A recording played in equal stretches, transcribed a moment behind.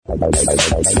Welcome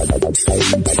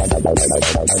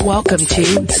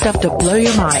to Stuff to Blow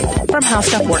Your Mind from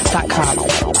HowStuffWorks.com.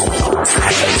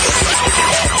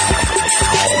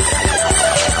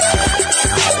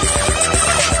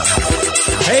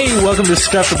 Hey, welcome to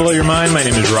Stuff to Blow Your Mind. My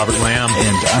name is Robert Lamb.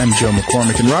 And I'm Joe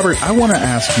McCormick. And Robert, I want to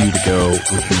ask you to go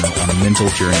with me on a mental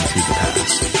journey through the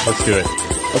past. Let's do it.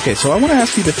 Okay, so I want to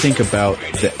ask you to think about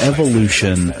the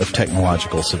evolution of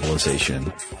technological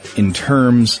civilization in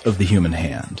terms of the human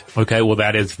hand. Okay, well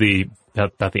that is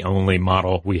about the only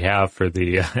model we have for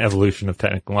the evolution of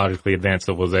technologically advanced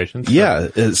civilizations.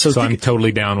 So I'm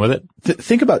totally down with it.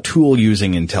 Think about tool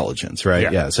using intelligence, right?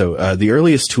 Yeah. So the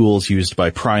earliest tools used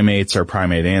by primates, our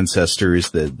primate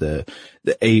ancestors, the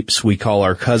apes we call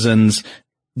our cousins,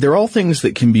 they're all things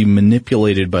that can be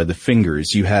manipulated by the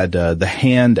fingers. You had the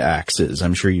hand axes.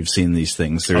 I'm sure you've seen these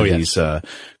things. They're these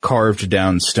carved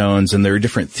down stones, and there are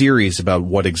different theories about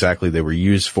what exactly they were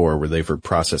used for. Were they for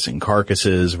processing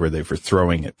carcasses? Were they for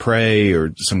throwing at prey,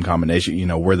 or some combination? You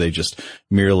know, were they just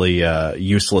merely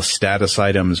useless status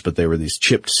items, but they were these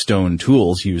chipped stone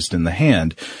tools used in the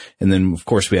hand? And then, of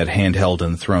course, we had handheld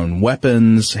and thrown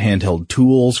weapons, handheld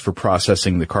tools for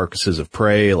processing the carcasses of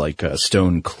prey, like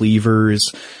stone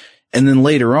cleavers. And then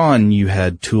later on, you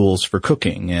had tools for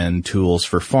cooking and tools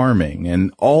for farming,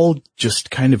 and all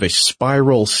just kind of a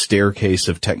spiral staircase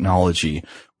of technology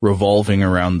revolving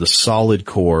around the solid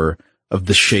core of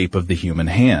the shape of the human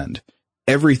hand.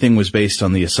 Everything was based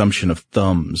on the assumption of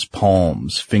thumbs,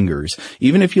 palms, fingers.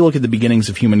 Even if you look at the beginnings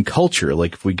of human culture,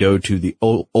 like if we go to the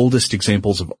oldest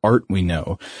examples of art we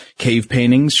know, cave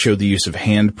paintings show the use of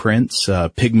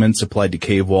handprints, pigments applied to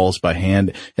cave walls by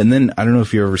hand, and then, I don't know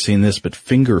if you've ever seen this, but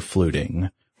finger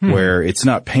fluting, where it's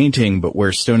not painting, but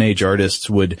where Stone Age artists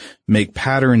would make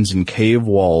patterns in cave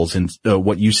walls and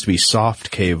what used to be soft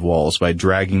cave walls by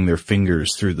dragging their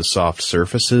fingers through the soft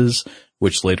surfaces,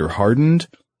 which later hardened.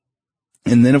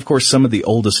 And then, of course, some of the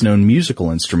oldest known musical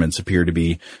instruments appear to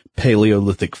be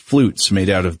Paleolithic flutes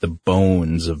made out of the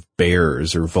bones of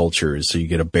bears or vultures. So you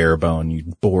get a bear bone,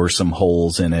 you bore some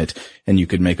holes in it, and you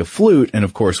could make a flute. And,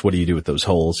 of course, what do you do with those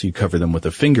holes? You cover them with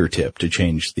a fingertip to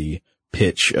change the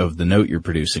pitch of the note you're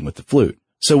producing with the flute.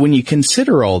 So when you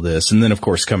consider all this, and then, of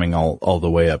course, coming all the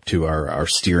way up to our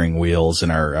steering wheels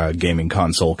and our gaming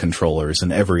console controllers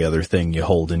and every other thing you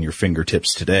hold in your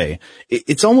fingertips today,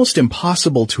 it's almost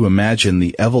impossible to imagine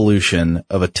the evolution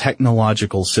of a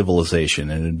technological civilization,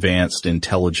 an advanced,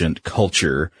 intelligent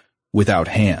culture without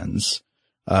hands.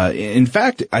 In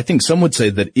fact, I think some would say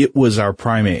that it was our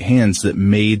primate hands that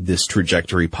made this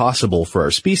trajectory possible for our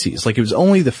species. Like, it was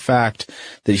only the fact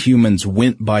that humans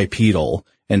went bipedal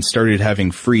and started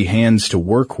having free hands to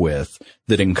work with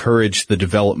that encouraged the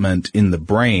development in the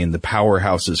brain, the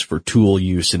powerhouses for tool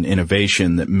use and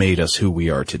innovation that made us who we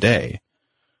are today.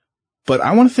 But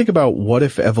I want to think about what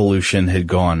if evolution had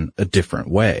gone a different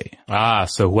way?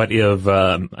 So what if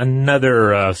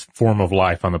another form of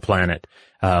life on the planet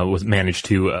was managed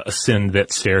to ascend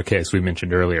that staircase we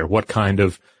mentioned earlier? What kind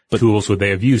of tools would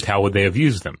they have used? How would they have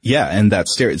used them? Yeah, and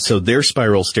so their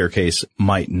spiral staircase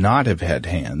might not have had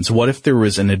hands. What if there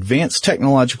was an advanced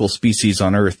technological species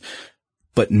on Earth,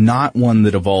 but not one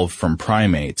that evolved from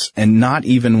primates, and not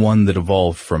even one that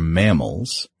evolved from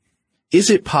mammals? Is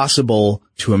it possible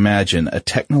to imagine a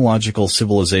technological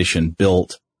civilization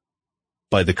built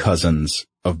by the cousins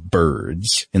of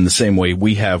birds, in the same way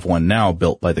we have one now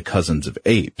built by the cousins of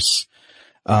apes?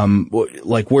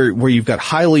 Like where you've got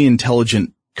highly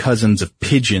intelligent cousins of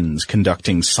pigeons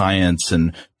conducting science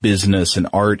and business and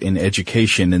art and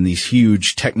education in these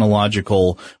huge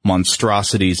technological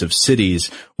monstrosities of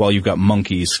cities, while you've got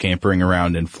monkeys scampering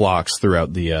around in flocks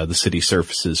throughout the city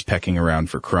surfaces pecking around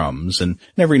for crumbs. And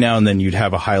every now and then you'd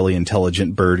have a highly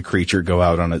intelligent bird creature go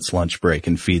out on its lunch break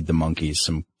and feed the monkeys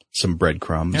some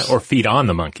breadcrumbs. Yeah, or feed on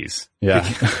the monkeys. Yeah,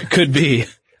 could be.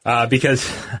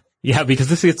 Because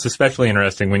this gets especially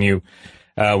interesting when you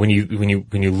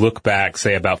look back,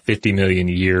 say, about 50 million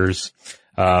years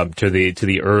to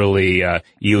the early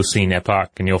Eocene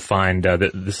epoch, and you'll find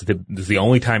that this is the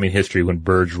only time in history when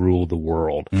birds ruled the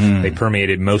world. They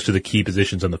permeated most of the key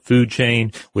positions on the food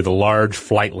chain, with the large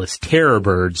flightless terror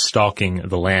birds stalking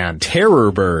the land.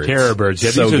 Terror birds.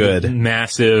 Yeah, so these are good. The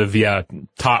massive,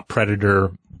 top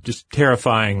predator, just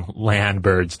terrifying land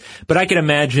birds. But I can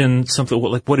imagine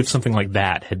what if something like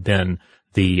that had been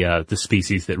the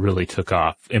species that really took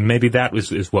off, and maybe that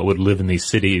is what would live in these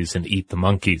cities and eat the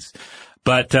monkeys.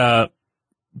 But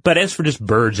as for just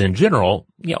birds in general,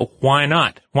 why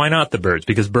not? Why not the birds?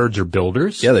 Because birds are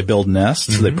builders. Yeah, they build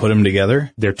nests. They put them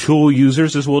together. They're tool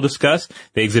users, as we'll discuss.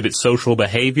 They exhibit social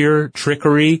behavior,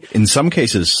 trickery. In some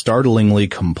cases, startlingly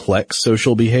complex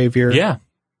social behavior. Yeah.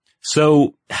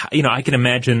 So, I can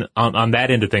imagine on that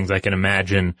end of things, I can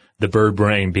imagine the bird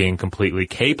brain being completely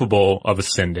capable of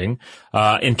ascending.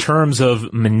 In terms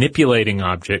of manipulating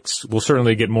objects, we'll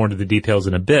certainly get more into the details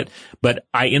in a bit, but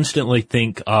I instantly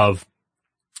think of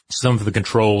some of the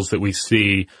controls that we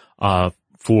see,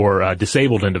 for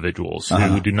disabled individuals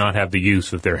who do not have the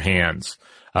use of their hands,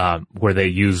 where they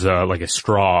use, like a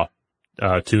straw,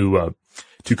 to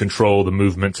control the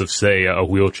movements of, say, a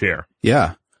wheelchair.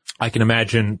 Yeah. I can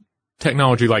imagine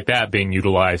technology like that being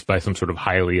utilized by some sort of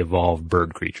highly evolved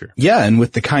bird creature. Yeah, and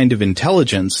with the kind of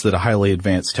intelligence that a highly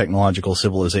advanced technological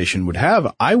civilization would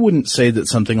have, I wouldn't say that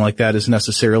something like that is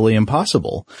necessarily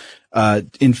impossible.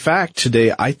 In fact,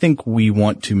 today, I think we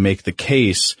want to make the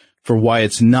case for why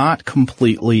it's not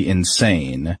completely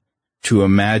insane to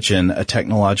imagine a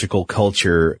technological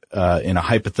culture in a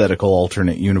hypothetical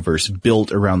alternate universe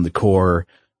built around the core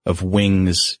of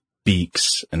wings,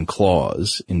 beaks, and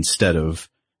claws instead of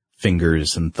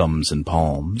fingers and thumbs and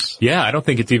palms. Yeah, I don't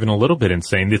think it's even a little bit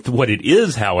insane. What it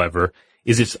is, however,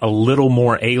 is it's a little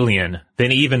more alien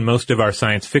than even most of our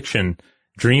science fiction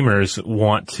dreamers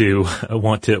want to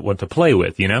play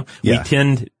with, Yeah.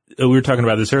 We were talking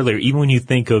about this earlier, even when you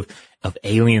think of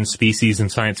alien species in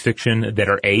science fiction that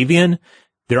are avian,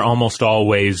 they're almost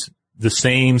always the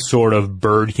same sort of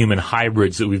bird-human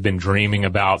hybrids that we've been dreaming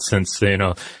about since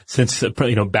Babylonian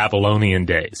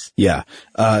days. Yeah.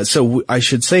 So I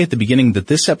should say at the beginning that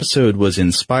this episode was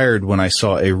inspired when I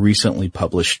saw a recently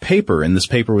published paper, and this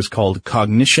paper was called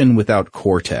Cognition Without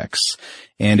Cortex.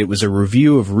 And it was a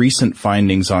review of recent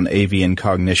findings on avian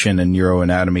cognition and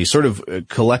neuroanatomy, sort of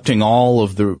collecting all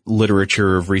of the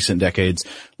literature of recent decades,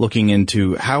 looking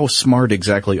into how smart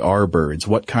exactly are birds,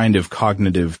 what kind of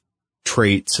cognitive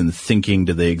traits and thinking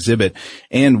do they exhibit,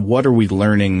 and what are we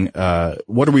learning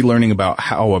about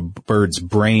how a bird's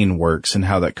brain works and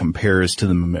how that compares to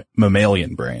the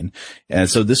mammalian brain. And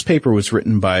so this paper was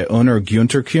written by Onur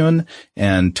Günterkün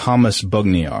and Thomas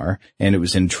Bugniar, and it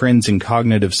was in Trends in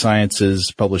Cognitive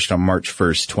Sciences, published on March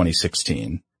 1st,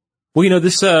 2016. Well,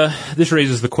 this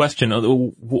raises the question,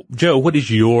 Joe, what is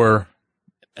your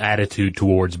attitude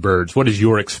towards birds? What is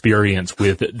your experience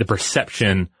with the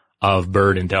perception of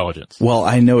bird intelligence? Well,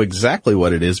 I know exactly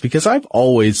what it is because I've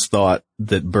always thought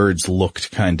that birds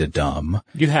looked kind of dumb.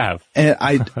 You have. And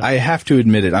I have to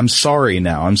admit it. I'm sorry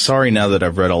now that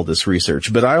I've read all this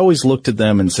research, but I always looked at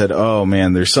them and said, oh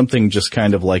man, there's something just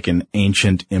kind of like an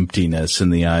ancient emptiness in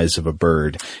the eyes of a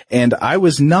bird. And I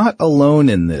was not alone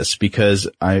in this because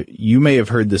you may have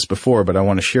heard this before, but I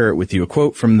want to share it with you. A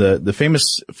quote from the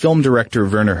famous film director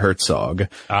Werner Herzog.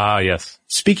 Ah, yes.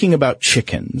 Speaking about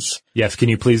chickens. Yes, can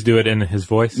you please do it in his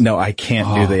voice? No, I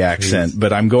can't do the accent,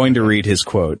 but I'm going to read his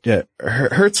quote.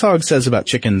 Herzog says about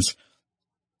chickens,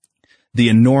 the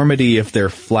enormity of their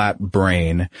flat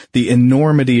brain, the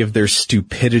enormity of their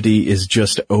stupidity is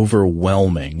just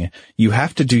overwhelming. You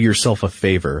have to do yourself a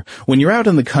favor. When you're out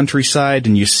in the countryside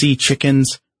and you see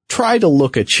chickens, try to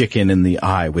look a chicken in the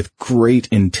eye with great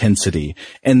intensity,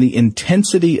 and the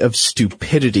intensity of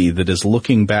stupidity that is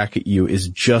looking back at you is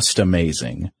just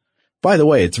amazing. By the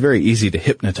way, it's very easy to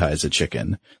hypnotize a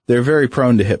chicken. They're very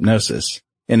prone to hypnosis,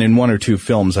 and in one or two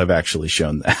films I've actually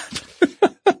shown that.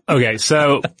 Okay,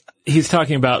 so he's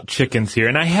talking about chickens here,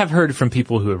 and I have heard from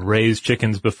people who have raised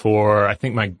chickens before. I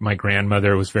think my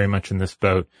grandmother was very much in this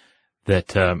boat. That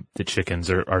the chickens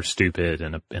are stupid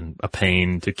and a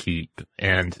pain to keep,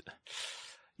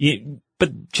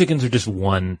 but chickens are just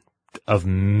one of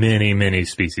many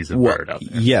species of bird out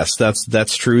there. Yes,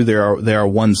 that's true. There are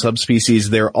one subspecies.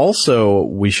 They're also,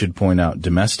 we should point out,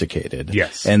 domesticated.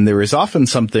 Yes, and there is often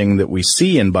something that we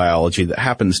see in biology that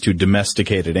happens to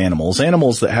domesticated animals.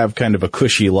 Animals that have kind of a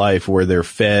cushy life where they're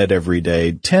fed every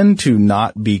day tend to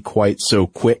not be quite so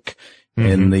quick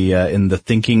in the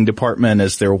thinking department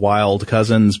as their wild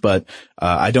cousins, but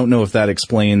I don't know if that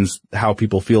explains how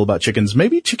people feel about chickens.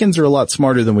 Maybe chickens are a lot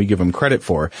smarter than we give them credit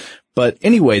for. But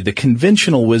anyway, the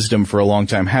conventional wisdom for a long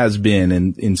time has been,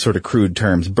 in sort of crude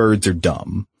terms, birds are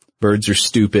dumb. Birds are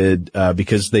stupid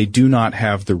because they do not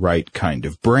have the right kind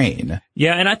of brain.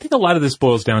 Yeah, and I think a lot of this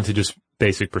boils down to just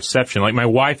basic perception. Like my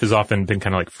wife has often been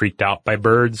kind of like freaked out by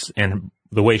birds, and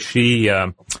the way she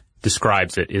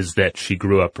describes it is that she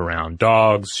grew up around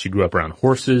dogs, she grew up around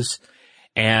horses,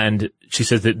 and she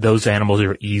says that those animals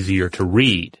are easier to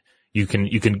read. You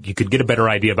could get a better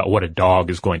idea about what a dog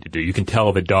is going to do. You can tell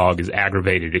if a dog is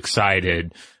aggravated,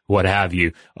 excited, what have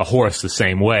you. A horse the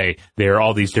same way. There are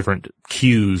all these different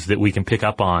cues that we can pick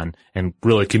up on and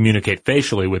really communicate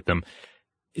facially with them.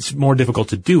 It's more difficult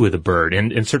to do with a bird,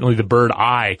 and certainly the bird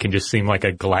eye can just seem like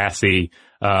a glassy,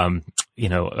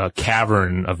 a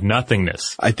cavern of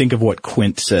nothingness. I think of what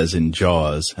Quint says in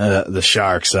Jaws, the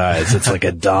shark's eyes. It's like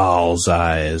a doll's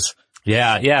eyes.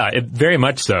 Yeah, very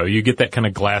much so. You get that kind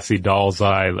of glassy doll's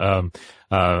eye,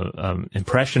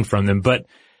 impression from them. But,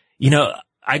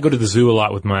 I go to the zoo a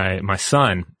lot with my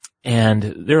son, and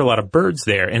there are a lot of birds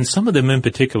there, and some of them in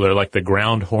particular, like the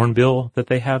ground hornbill that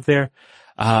they have there.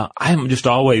 I'm just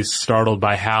always startled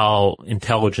by how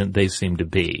intelligent they seem to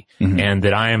be, and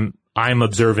that I'm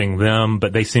observing them,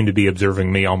 but they seem to be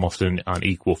observing me almost on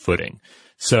equal footing.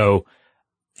 So,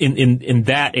 in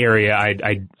that area,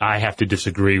 I have to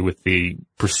disagree with the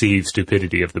perceived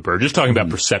stupidity of the bird. Just talking about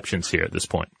perceptions here at this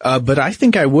point. But I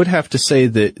think I would have to say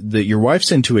that your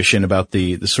wife's intuition about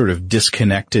the sort of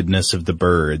disconnectedness of the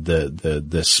bird,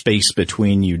 the space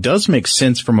between you does make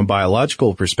sense from a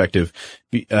biological perspective,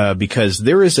 because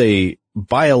there is a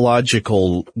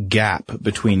biological gap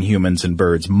between humans and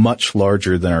birds much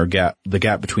larger than the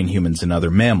gap between humans and other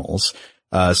mammals.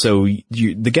 So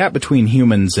the gap between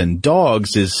humans and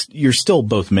dogs is you're still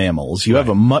both mammals. You have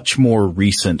a much more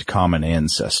recent common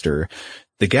ancestor.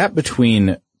 The gap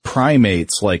between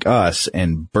primates like us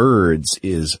and birds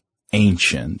is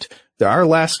ancient. Our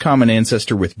last common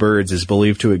ancestor with birds is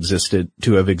believed to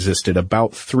have existed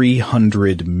about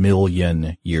 300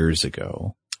 million years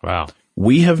ago. Wow.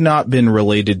 We have not been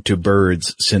related to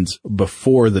birds since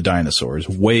before the dinosaurs,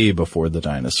 way before the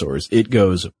dinosaurs. It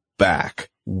goes back.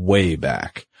 Way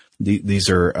back. These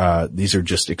are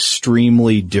just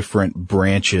extremely different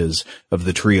branches of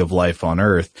the tree of life on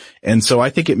Earth. And so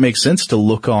I think it makes sense to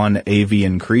look on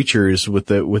avian creatures with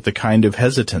the kind of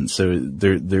hesitance. So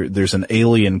there's an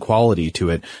alien quality to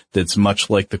it that's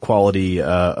much like the quality,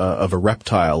 of a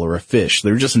reptile or a fish.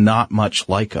 They're just not much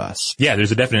like us. Yeah,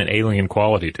 there's a definite alien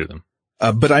quality to them.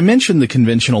 But I mentioned the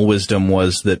conventional wisdom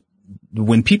was that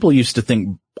when people used to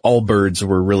think all birds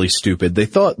were really stupid, they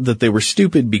thought that they were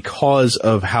stupid because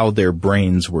of how their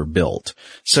brains were built.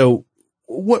 So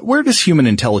where does human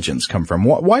intelligence come from?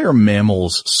 Why are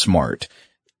mammals smart?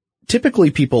 Typically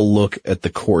people look at the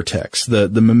cortex. The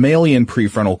mammalian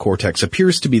prefrontal cortex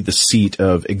appears to be the seat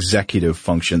of executive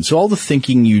function. So all the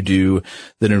thinking you do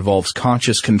that involves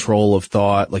conscious control of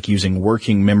thought, like using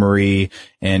working memory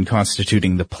and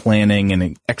constituting the planning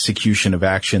and execution of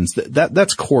actions,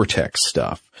 that's cortex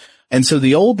stuff. And so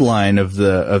the old line of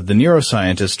the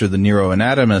neuroscientist or the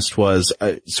neuroanatomist was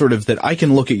sort of that I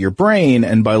can look at your brain,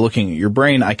 and by looking at your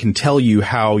brain, I can tell you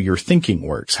how your thinking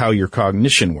works, how your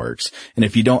cognition works. And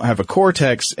if you don't have a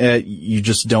cortex, you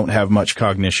just don't have much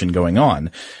cognition going on.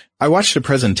 I watched a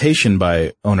presentation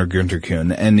by Onur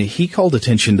Günterkuhn, and he called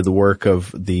attention to the work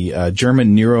of the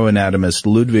German neuroanatomist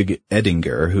Ludwig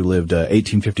Edinger, who lived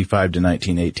 1855 to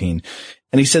 1918.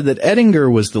 And he said that Edinger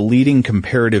was the leading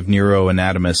comparative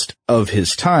neuroanatomist of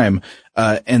his time,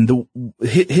 and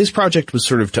his project was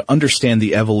sort of to understand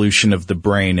the evolution of the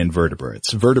brain in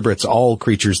vertebrates. Vertebrates, all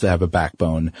creatures that have a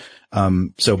backbone.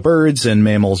 So birds and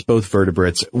mammals, both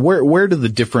vertebrates. Where do the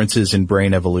differences in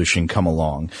brain evolution come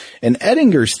along? And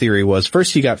Edinger's theory was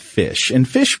first you got fish, and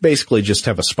fish basically just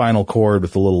have a spinal cord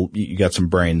with you got some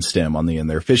brain stem on the end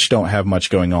there. Fish don't have much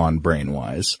going on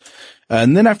brain-wise.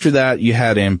 And then after that, you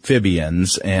had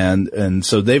amphibians, and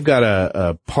so they've got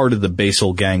a part of the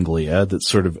basal ganglia that's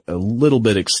sort of a little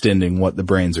bit extending what the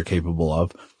brains are capable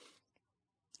of.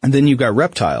 And then you've got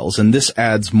reptiles, and this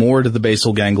adds more to the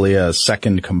basal ganglia, a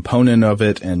second component of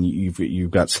it, and you've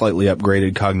got slightly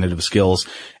upgraded cognitive skills.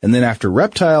 And then after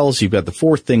reptiles, you've got the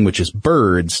fourth thing, which is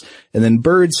birds. And then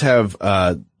birds have,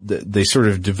 they sort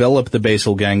of develop the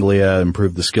basal ganglia,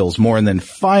 improve the skills more. And then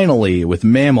finally, with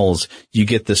mammals, you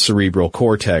get the cerebral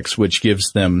cortex, which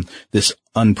gives them this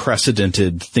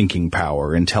unprecedented thinking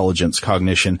power, intelligence,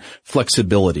 cognition,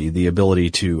 flexibility, the ability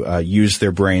to use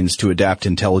their brains to adapt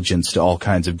intelligence to all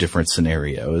kinds of different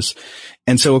scenarios.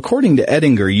 And so according to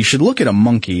Edinger, you should look at a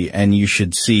monkey and you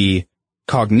should see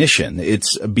cognition.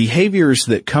 It's behaviors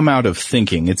that come out of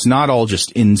thinking. It's not all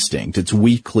just instinct. It's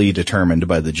weakly determined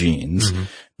by the genes. Mm-hmm.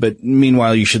 But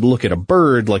meanwhile, you should look at a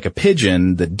bird like a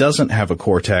pigeon that doesn't have a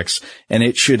cortex, and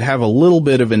it should have a little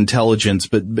bit of intelligence,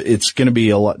 but it's going to be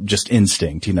a lot just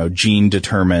instinct,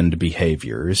 gene-determined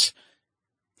behaviors.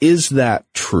 Is that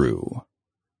true?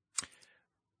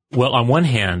 Well, on one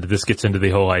hand, this gets into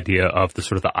the whole idea of the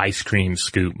sort of the ice cream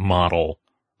scoop model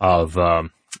of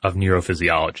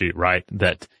neurophysiology, right?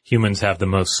 That humans have the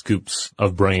most scoops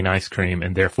of brain ice cream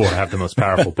and therefore have the most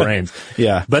powerful brains.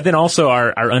 Yeah. But then also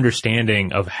our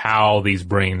understanding of how these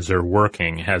brains are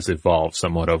working has evolved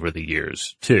somewhat over the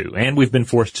years too. And we've been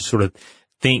forced to sort of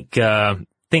think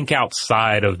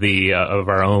outside of of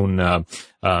our own,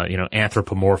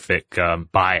 anthropomorphic,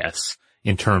 bias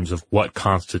in terms of what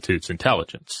constitutes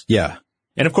intelligence. Yeah.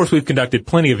 And of course, we've conducted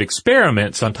plenty of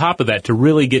experiments on top of that to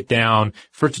really get down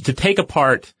to take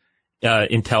apart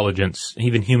intelligence,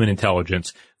 even human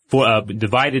intelligence,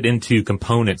 divided into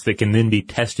components that can then be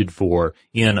tested for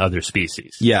in other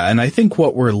species. Yeah, and I think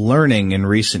what we're learning in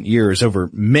recent years over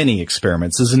many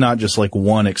experiments, this is not just like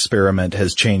one experiment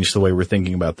has changed the way we're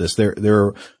thinking about this. There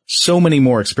are so many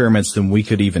more experiments than we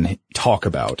could even talk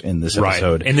about in this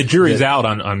episode. Right. And the jury's out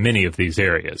on many of these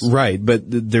areas. Right, but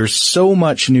there's so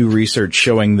much new research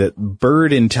showing that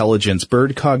bird intelligence,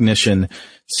 bird cognition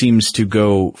seems to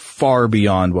go far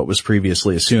beyond what was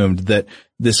previously assumed, that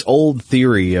this old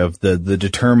theory of the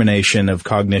determination of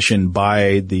cognition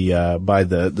by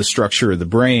the structure of the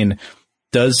brain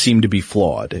does seem to be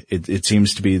flawed. It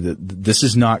seems to be that this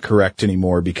is not correct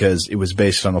anymore because it was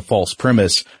based on a false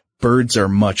premise. Birds are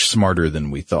much smarter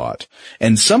than we thought.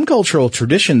 And some cultural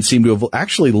traditions seem to have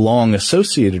actually long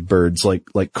associated birds like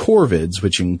corvids,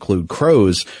 which include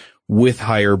crows, with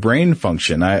higher brain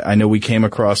function. I know we came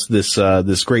across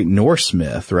this great Norse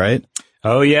myth, right?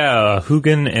 Oh yeah,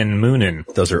 Hugin and Munin.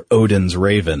 Those are Odin's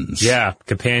ravens. Yeah,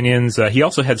 companions. He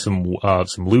also had some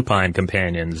lupine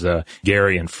companions,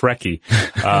 Gary and Frecky.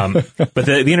 But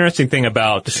the interesting thing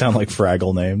about... They sound like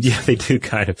Fraggle names. Yeah, they do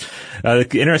kind of.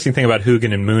 The interesting thing about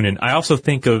Hugin and Munin, I also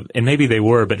think of, and maybe they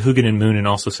were, but Hugin and Munin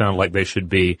also sound like they should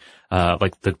be,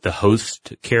 like the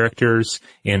host characters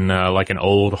in, like an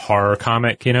old horror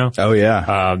comic, you know? Oh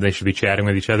yeah. They should be chatting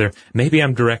with each other. Maybe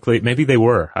they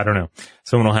were. I don't know.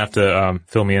 Someone will have to,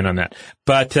 fill me in on that.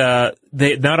 But,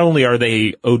 they, not only are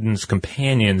they Odin's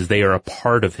companions, they are a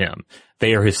part of him.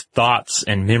 They are his thoughts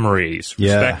and memories,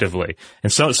 respectively. Yeah.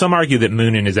 And so, some argue that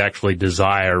Munin is actually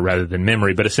desire rather than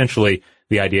memory, but essentially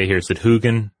the idea here is that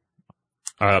Hugin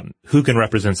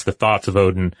represents the thoughts of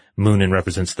Odin, Munin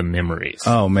represents the memories.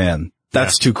 Oh man.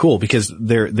 That's too cool because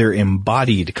they're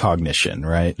embodied cognition,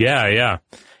 right? Yeah, yeah.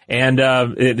 And,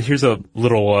 here's a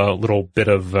little bit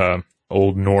of,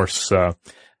 Old Norse,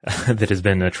 that has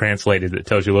been translated that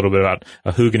tells you a little bit about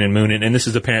Hugin and Munin. And this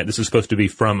is supposed to be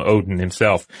from Odin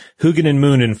himself. Hugin and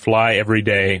Munin fly every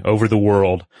day over the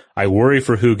world. I worry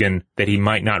for Hugin that he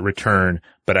might not return,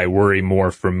 but I worry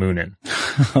more for Munin.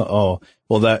 Oh,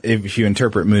 well that, if you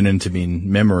interpret Munin to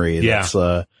mean memory, that's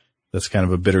kind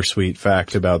of a bittersweet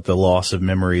fact about the loss of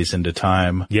memories into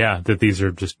time. Yeah, that these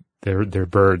are just, they're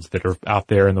birds that are out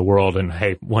there in the world, and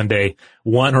hey, one day,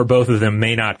 one or both of them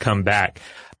may not come back.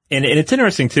 And it's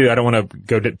interesting too, I don't want to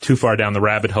go too far down the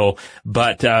rabbit hole,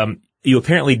 but, you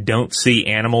apparently don't see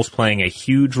animals playing a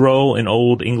huge role in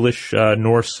Old English,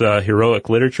 Norse, heroic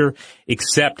literature,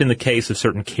 except in the case of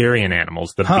certain carrion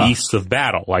animals, the beasts of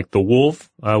battle, like the wolf,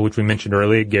 which we mentioned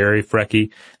earlier, Gary,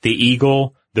 Frecky, the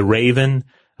eagle, the raven.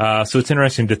 So it's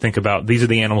interesting to think about, these are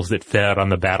the animals that fed on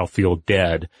the battlefield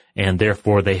dead, and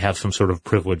therefore they have some sort of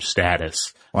privileged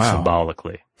status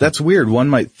symbolically. That's weird. One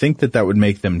might think that would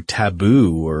make them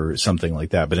taboo or something like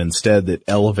that, but instead it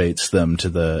elevates them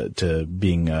to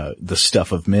being the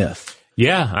stuff of myth.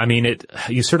 Yeah, I mean,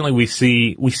 we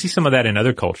see some of that in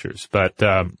other cultures, but,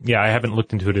 I haven't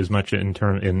looked into it as much in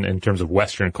terms of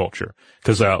Western culture.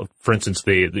 Cause, for instance,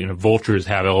 vultures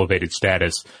have elevated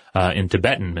status, in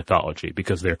Tibetan mythology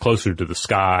because they're closer to the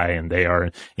sky and they are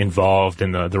involved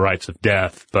in the rites of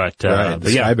death. But,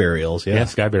 sky burials, yeah,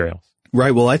 sky burials.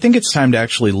 Right. Well, I think it's time to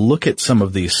actually look at some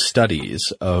of these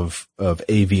studies of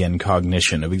avian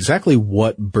cognition, of exactly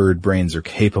what bird brains are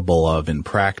capable of in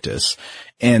practice.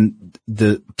 And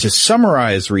to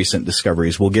summarize recent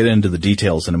discoveries, we'll get into the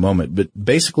details in a moment, but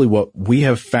basically what we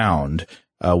have found,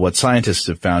 what scientists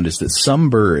have found is that some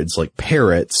birds, like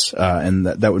parrots, and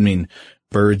that would mean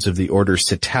birds of the order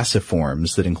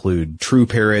Psittaciformes, that include true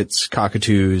parrots,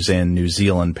 cockatoos, and New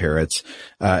Zealand parrots,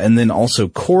 and then also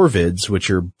corvids,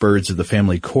 which are birds of the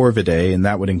family Corvidae, and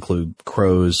that would include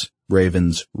crows,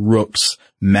 ravens, rooks,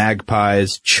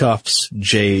 magpies, choughs,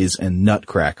 jays, and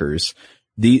nutcrackers.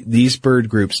 These bird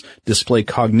groups display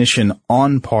cognition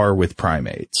on par with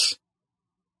primates,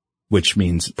 which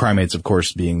means primates, of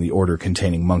course, being the order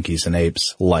containing monkeys and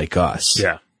apes like us.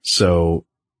 Yeah. So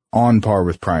on par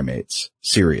with primates,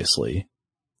 seriously.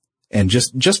 And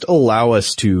just allow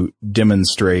us to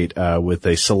demonstrate, with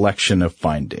a selection of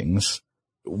findings.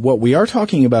 What we are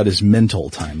talking about is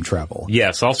mental time travel.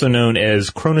 Yes, also known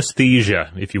as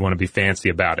chronesthesia, if you want to be fancy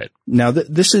about it. Now,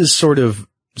 this is sort of,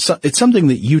 it's something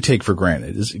that you take for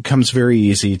granted. It comes very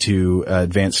easy to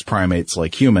advanced primates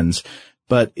like humans,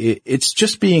 but it's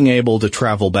just being able to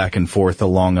travel back and forth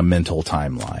along a mental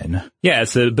timeline. Yeah,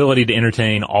 it's the ability to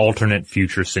entertain alternate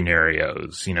future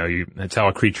scenarios. That's how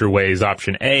a creature weighs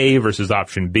option A versus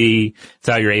option B. It's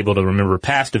how you're able to remember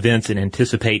past events and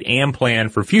anticipate and plan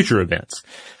for future events.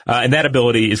 And that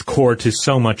ability is core to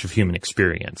so much of human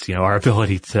experience. Our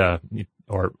ability to,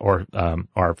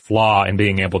 our flaw in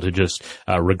being able to just,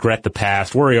 regret the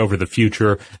past, worry over the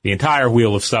future, the entire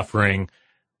wheel of suffering.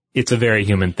 It's a very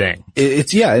human thing.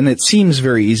 And it seems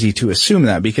very easy to assume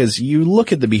that because you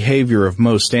look at the behavior of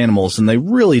most animals and they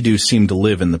really do seem to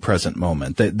live in the present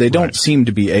moment. They don't seem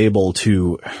to be able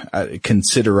to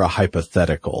consider a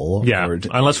hypothetical. Yeah,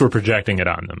 unless we're projecting it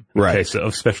on them.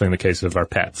 Especially in the case of our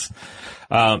pets.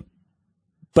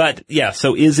 But yeah,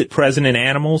 so is it present in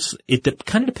animals? It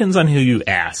kind of depends on who you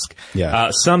ask. Yeah.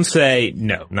 Some say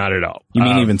no, not at all. You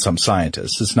mean even some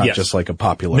scientists? It's not just like a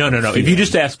popular. No. feeling. If you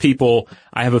just ask people,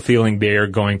 I have a feeling you're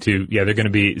going to get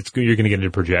into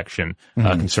projection,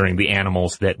 concerning the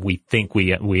animals that we think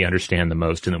we understand the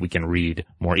most and that we can read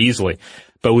more easily.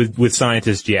 But with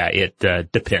scientists, it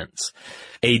depends.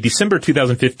 A December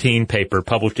 2015 paper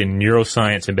published in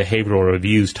Neuroscience and Behavioral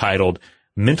Reviews titled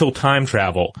Mental Time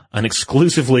Travel, an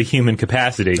Exclusively Human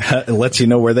Capacity. It lets you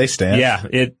know where they stand. Yeah,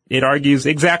 it argues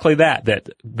exactly that,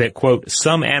 quote,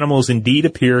 some animals indeed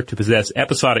appear to possess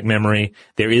episodic memory.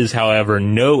 There is, however,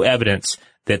 no evidence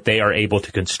that they are able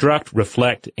to construct,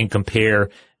 reflect, and compare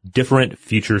different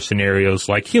future scenarios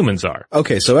like humans are.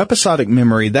 Okay, so episodic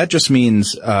memory, that just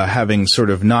means having sort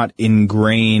of not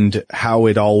ingrained how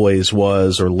it always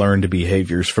was or learned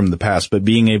behaviors from the past, but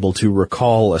being able to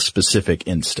recall a specific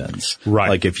instance. Right.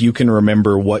 Like if you can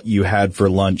remember what you had for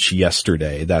lunch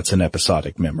yesterday, that's an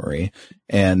episodic memory.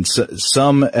 And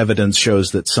some evidence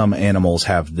shows that some animals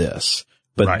have this.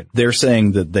 But they're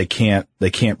saying that they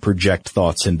can't project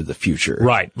thoughts into the future.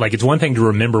 Right. Like it's one thing to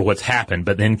remember what's happened,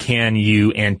 but then can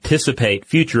you anticipate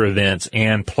future events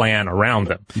and plan around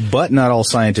them? But not all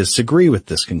scientists agree with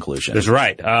this conclusion. That's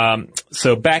right.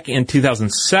 So back in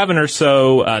 2007 or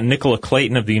so, Nicola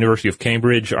Clayton of the University of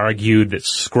Cambridge argued that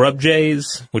scrub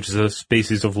jays, which is a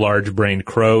species of large-brained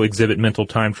crow, exhibit mental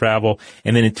time travel.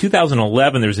 And then in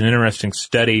 2011, there's an interesting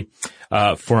study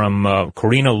from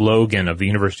Corina Logan of the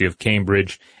University of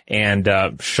Cambridge and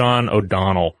Sean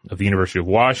O'Donnell of the University of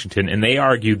Washington, and they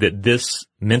argued that this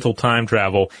mental time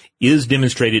travel is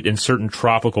demonstrated in certain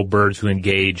tropical birds who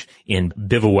engage in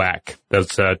bivouac,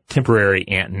 those temporary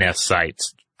ant nest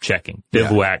sites checking,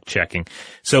 bivouac checking.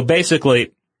 So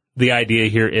basically, the idea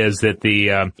here is that the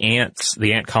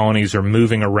ant colonies are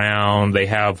moving around. They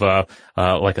have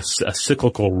like a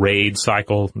cyclical raid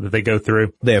cycle that they go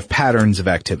through. They have patterns of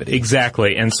activity.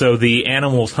 Exactly. And so the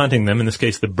animals hunting them, in this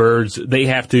case the birds, they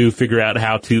have to figure out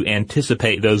how to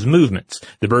anticipate those movements.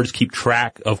 The birds keep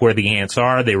track of where the ants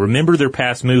are. They remember their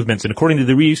past movements. And according to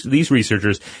these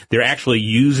researchers, they're actually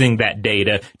using that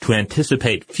data to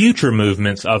anticipate future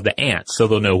movements of the ants so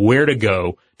they'll know where to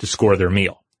go to score their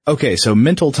meal. Okay, so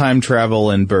mental time travel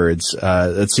in birds,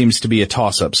 that seems to be a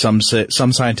toss-up. Some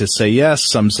scientists say yes,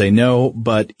 some say no,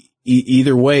 but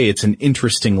either way, it's an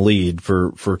interesting lead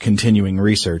for continuing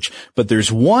research. But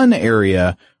there's one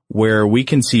area where we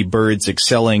can see birds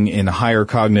excelling in higher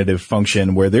cognitive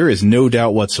function where there is no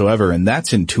doubt whatsoever, and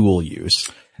that's in tool use.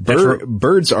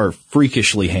 Birds are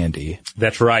freakishly handy.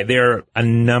 That's right. There are a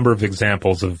number of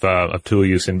examples of tool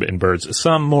use in birds,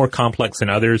 some more complex than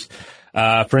others.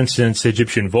 For instance,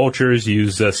 Egyptian vultures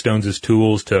use stones as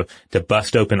tools to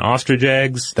bust open ostrich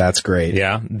eggs. That's great.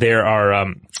 Yeah. There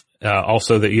are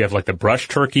also that you have like the brush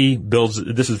turkey builds,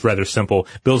 this is rather simple,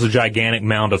 builds a gigantic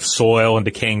mound of soil and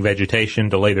decaying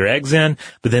vegetation to lay their eggs in,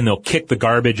 but then they'll kick the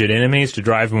garbage at enemies to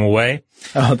drive them away.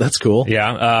 Oh, that's cool.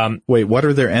 Yeah. Wait, what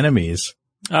are their enemies?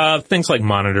 Things like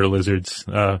monitor lizards.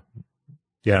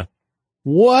 Yeah.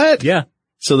 What? Yeah.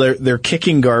 So they're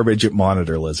kicking garbage at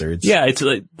monitor lizards. Yeah, it's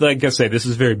like I say, this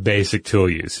is very basic tool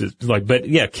use. It's but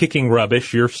yeah, kicking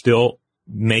rubbish, you're still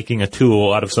making a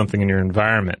tool out of something in your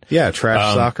environment. Yeah,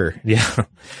 trash soccer. Yeah.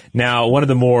 Now, one of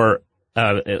the more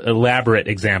elaborate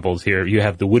examples here, you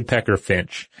have the woodpecker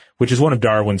finch, which is one of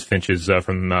Darwin's finches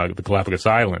from the Galapagos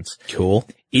Islands. Cool.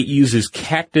 It uses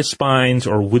cactus spines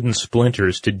or wooden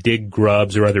splinters to dig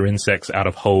grubs or other insects out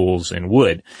of holes in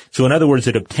wood. So in other words,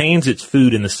 it obtains its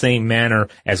food in the same manner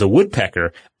as a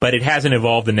woodpecker, but it hasn't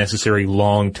evolved the necessary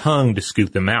long tongue to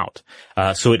scoop them out.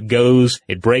 So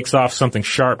it breaks off something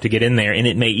sharp to get in there, and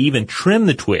it may even trim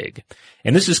the twig.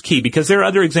 And this is key because there are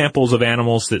other examples of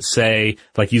animals that say,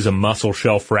 like use a mussel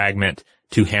shell fragment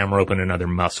to hammer open another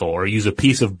muscle, or use a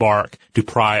piece of bark to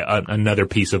pry another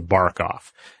piece of bark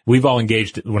off. We've all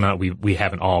engaged, we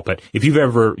haven't all, but if you've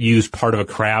ever used part of a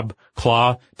crab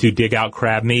claw to dig out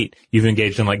crab meat, you've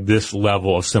engaged in like this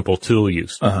level of simple tool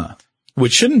use.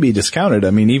 Which shouldn't be discounted.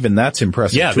 I mean, even that's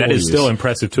impressive. Yeah, tool that is use, still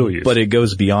impressive tool use. but it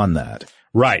goes beyond that.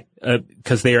 Right,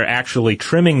 because they are actually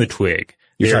trimming the twig.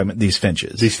 You're talking about these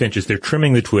finches. These finches, they're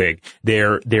trimming the twig.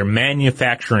 They're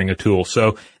manufacturing a tool.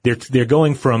 So they're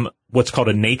going from what's called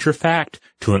a nature fact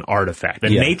to an artifact. A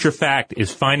nature fact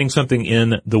is finding something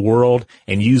in the world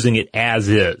and using it as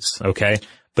is, okay?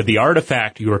 But the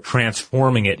artifact, you're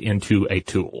transforming it into a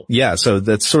tool. Yeah, so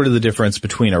that's sort of the difference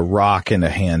between a rock and a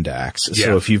hand axe. Yeah.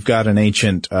 So if you've got an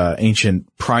ancient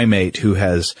primate who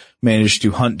has managed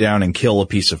to hunt down and kill a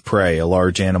piece of prey, a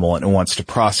large animal, and wants to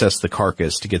process the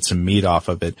carcass to get some meat off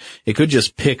of it, it could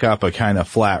just pick up a kind of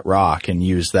flat rock and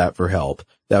use that for help.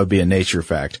 That would be a nature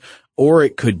fact. Or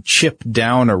it could chip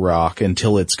down a rock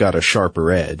until it's got a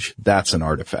sharper edge. That's an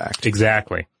artifact.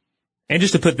 Exactly. And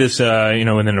just to put this,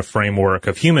 within a framework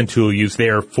of human tool use,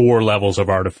 there are 4 levels of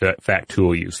artifact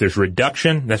tool use. There's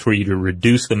reduction. That's where you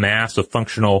reduce the mass of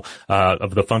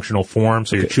the functional form.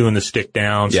 So you're chewing the stick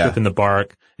down, stripping the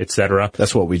bark, etc.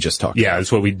 That's what we just talked about. Yeah,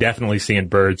 that's what we definitely see in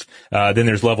birds. Then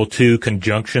there's level 2,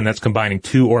 conjunction. That's combining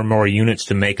 2 or more units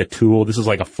to make a tool. This is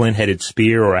like a flint-headed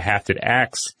spear or a hafted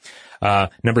axe.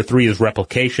 Number 3 is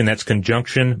replication. That's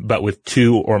conjunction, but with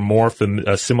 2 or more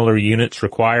similar units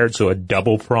required. So a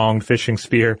double-pronged fishing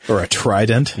spear. Or a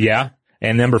trident. Yeah.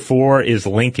 And number 4 is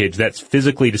linkage. That's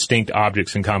physically distinct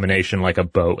objects in combination like a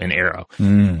bow and arrow.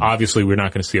 Obviously, we're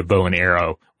not going to see a bow and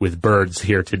arrow with birds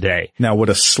here today. Now, would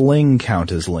a sling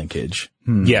count as linkage?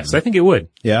 Yes, I think it would.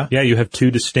 Yeah? Yeah, you have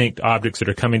 2 distinct objects that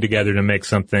are coming together to make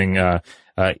something,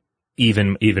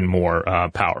 even more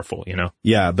powerful, you know.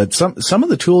 Yeah, but some of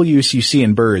the tool use you see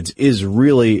in birds is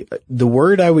really, the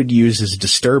word I would use is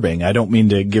disturbing. I don't mean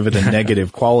to give it a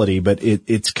negative quality, but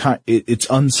it's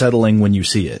unsettling when you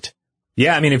see it.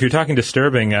 Yeah, I mean, if you're talking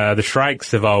disturbing, the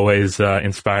shrikes have always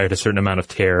inspired a certain amount of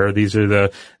terror. These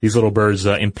little birds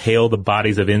impale the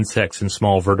bodies of insects and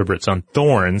small vertebrates on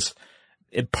thorns,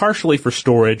 partially for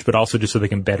storage, but also just so they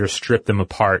can better strip them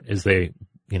apart as they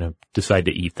decide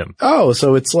to eat them. Oh,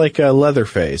 so it's like a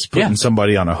Leatherface putting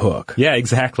somebody on a hook. Yeah,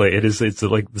 exactly. It's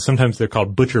like, sometimes they're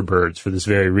called butcher birds for this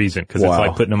very reason, because it's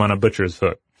like putting them on a butcher's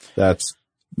hook. That's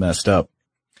messed up.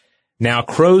 Now,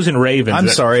 crows and ravens. I'm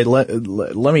sorry, let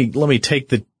me take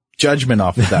the judgment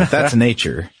off of that. That's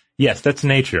nature. Yes, that's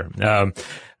nature.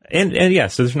 And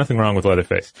yes, so there's nothing wrong with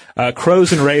Leatherface.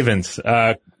 Crows and ravens.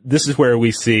 This is where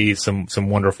we see some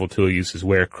wonderful tool uses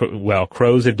where,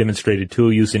 crows have demonstrated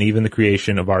tool use in even the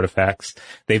creation of artifacts.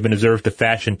 They've been observed to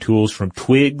fashion tools from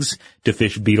twigs to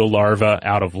fish beetle larvae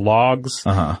out of logs.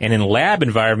 And in lab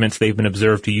environments, they've been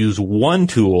observed to use one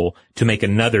tool to make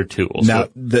another tool. Now,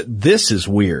 this is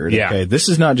weird. Yeah. Okay. This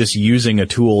is not just using a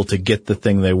tool to get the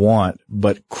thing they want,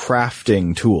 but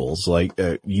crafting tools, like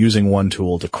using one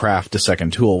tool to craft a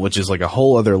second tool, which is like a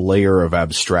whole other layer of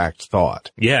abstract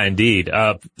thought. Yeah, indeed.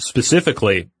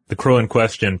 Specifically, the crow in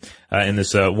question, in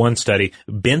this one study,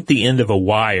 bent the end of a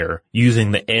wire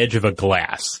using the edge of a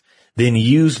glass, then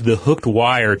used the hooked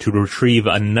wire to retrieve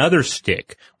another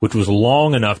stick, which was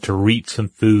long enough to reach some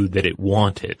food that it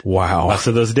wanted. Wow.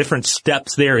 So those different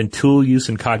steps there in tool use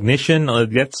and cognition,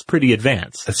 that's pretty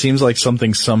advanced. It seems like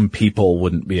something some people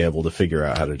wouldn't be able to figure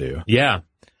out how to do. Yeah.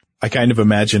 I kind of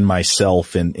imagine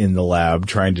myself in the lab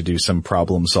trying to do some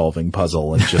problem-solving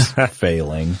puzzle and just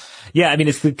failing. Yeah, I mean,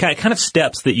 it's the kind of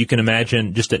steps that you can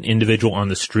imagine just an individual on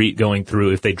the street going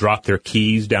through if they drop their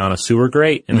keys down a sewer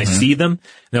grate and they see them. And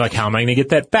they're like, how am I going to get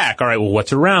that back? All right, well,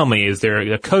 what's around me? Is there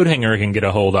a coat hanger I can get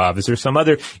a hold of? Is there some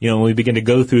other, we begin to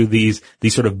go through these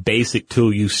sort of basic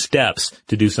tool use steps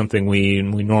to do something we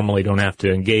normally don't have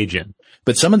to engage in.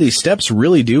 But some of these steps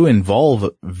really do involve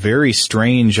very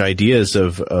strange ideas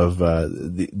of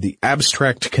the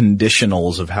abstract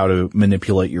conditionals of how to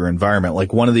manipulate your environment.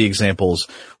 Like one of the examples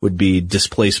would be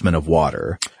displacement of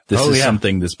water. This is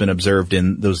something that's been observed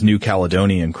in those New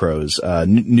Caledonian crows.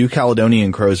 New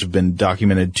Caledonian crows have been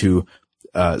documented to,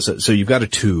 so you've got a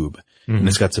tube and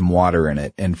it's got some water in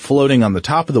it, and floating on the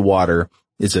top of the water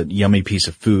is a yummy piece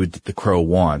of food that the crow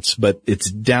wants, but it's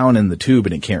down in the tube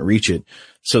and it can't reach it.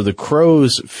 So the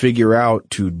crows figure out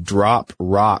to drop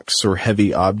rocks or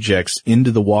heavy objects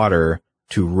into the water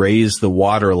to raise the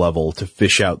water level to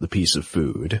fish out the piece of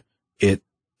food.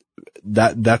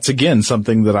 That's again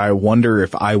something that I wonder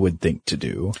if I would think to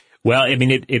do. Well, I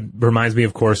mean, it reminds me,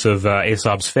 of course, of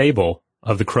Aesop's fable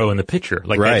of the crow and the pitcher.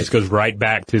 Like that just goes right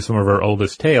back to some of our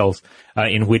oldest tales.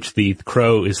 in which the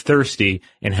crow is thirsty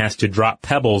and has to drop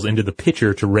pebbles into the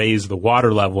pitcher to raise the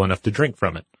water level enough to drink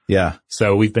from it. Yeah.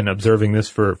 So we've been observing this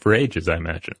for ages, I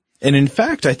imagine. And in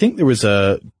fact, I think there was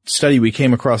a study we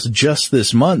came across just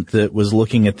this month that was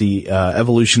looking at the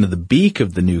evolution of the beak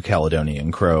of the New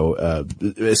Caledonian crow,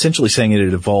 essentially saying it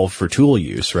had evolved for tool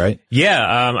use, right?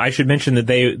 Yeah, I should mention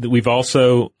that we've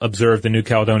also observed the New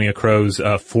Caledonia crows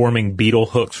forming beetle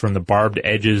hooks from the barbed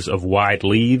edges of wide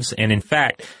leaves. And in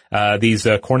fact, these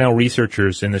Cornell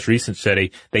researchers in this recent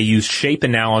study, they used shape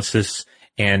analysis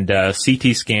and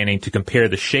CT scanning to compare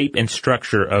the shape and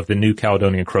structure of the New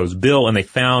Caledonian crow's bill, and they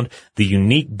found the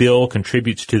unique bill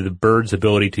contributes to the bird's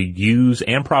ability to use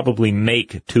and probably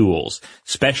make tools,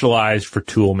 specialized for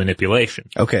tool manipulation.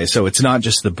 Okay, so it's not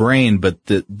just the brain, but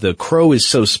the crow is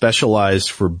so specialized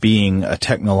for being a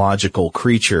technological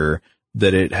creature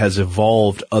that it has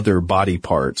evolved other body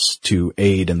parts to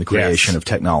aid in the creation of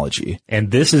technology.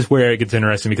 And this is where it gets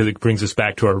interesting because it brings us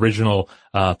back to our original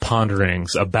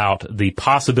ponderings about the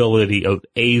possibility of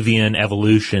avian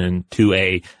evolution to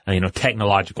a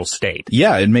technological state.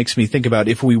 Yeah, it makes me think about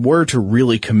if we were to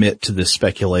really commit to this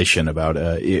speculation about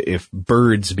if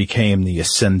birds became the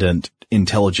ascendant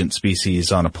intelligent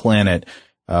species on a planet,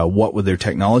 what would their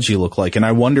technology look like? And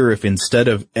I wonder if instead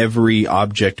of every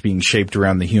object being shaped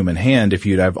around the human hand, if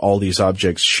you'd have all these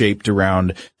objects shaped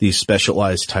around these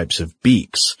specialized types of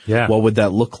beaks, what would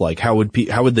that look like? How would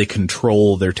they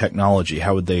control their technology?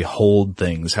 How would they hold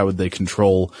things? How would they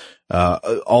control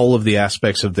all of the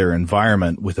aspects of their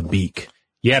environment with a beak?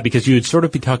 Yeah, because you would sort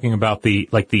of be talking about the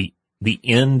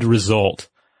end result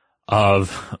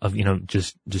of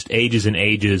just ages and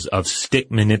ages of stick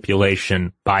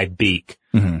manipulation by beak.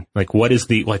 Mm-hmm. What's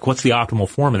the optimal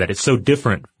form of that? It's so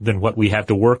different than what we have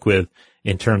to work with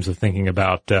in terms of thinking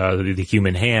about the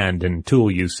human hand and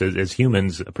tool use as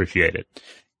humans appreciate it.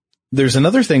 There's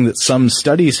another thing that some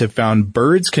studies have found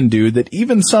birds can do that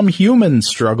even some humans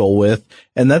struggle with,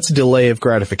 and that's delay of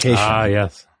gratification. Ah,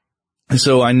 yes.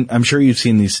 So I'm sure you've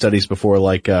seen these studies before,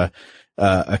 like a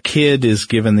kid is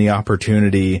given the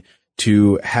opportunity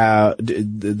to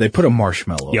they put a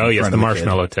marshmallow. Oh, yes, the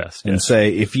marshmallow test. And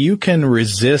say, if you can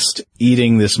resist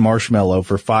eating this marshmallow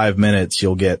for 5 minutes,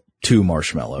 you'll get 2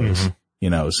 marshmallows.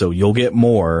 Mm-hmm. So you'll get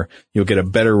more, you'll get a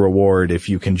better reward if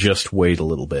you can just wait a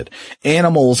little bit.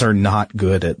 Animals are not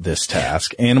good at this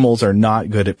task. Animals are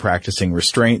not good at practicing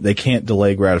restraint. They can't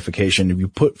delay gratification. If you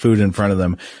put food in front of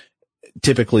them,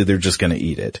 typically they're just going to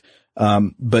eat it.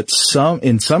 But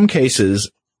in some cases,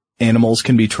 animals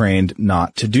can be trained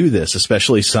not to do this,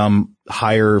 especially some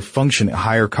higher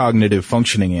cognitive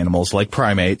functioning animals like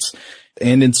primates,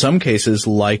 and in some cases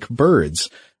like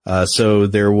birds. So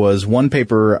there was one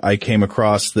paper I came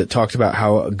across that talked about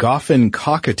how Goffin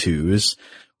cockatoos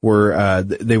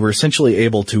they were essentially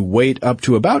able to wait up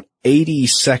to about 80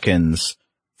 seconds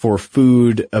for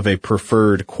food of a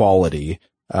preferred quality,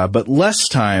 but less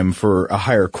time for a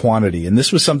higher quantity. And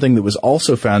this was something that was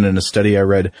also found in a study I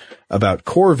read about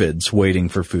corvids waiting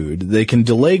for food. They can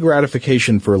delay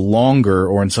gratification for longer,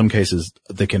 or in some cases,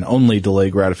 they can only delay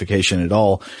gratification at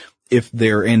all if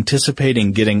they're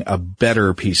anticipating getting a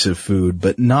better piece of food,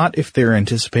 but not if they're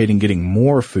anticipating getting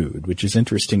more food, which is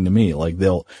interesting to me. Like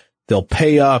they'll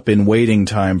pay up in waiting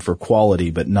time for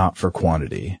quality, but not for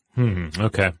quantity.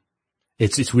 Okay.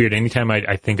 It's weird. Anytime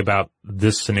I think about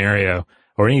this scenario,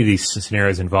 or any of these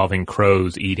scenarios involving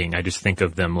crows eating, I just think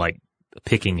of them like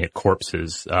picking at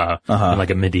corpses, in like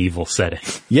a medieval setting.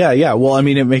 Yeah. Well, I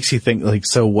mean, it makes you think like,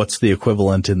 so what's the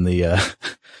equivalent in the,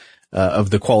 of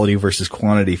the quality versus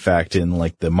quantity fact in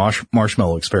like the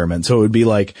marshmallow experiment? So it would be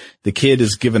like the kid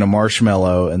is given a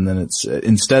marshmallow and then it's,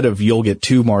 instead of you'll get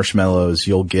 2 marshmallows,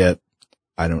 you'll get,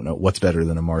 I don't know, what's better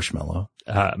than a marshmallow?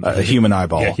 A human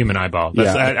eyeball. Yeah, human eyeball.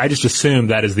 I just assume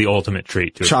that is the ultimate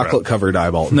treat to chocolate covered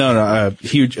eyeball. No,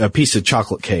 a piece of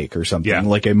chocolate cake or something,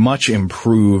 like a much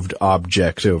improved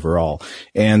object overall.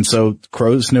 And so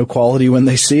crows know quality when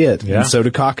they see it. Yeah. And so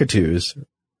do cockatoos.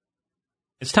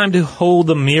 It's time to hold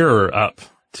the mirror up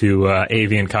to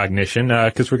avian cognition,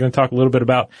 because we're going to talk a little bit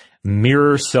about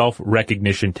mirror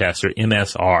self-recognition tests, or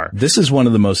MSR. This is one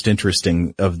of the most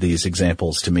interesting of these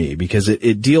examples to me, because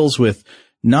it deals with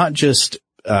not just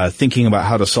thinking about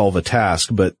how to solve a task,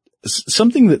 but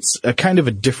something that's a kind of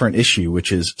a different issue,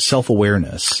 which is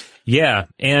self-awareness. Yeah,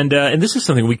 and this is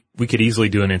something we could easily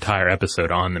do an entire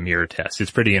episode on the mirror test.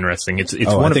 It's pretty interesting. I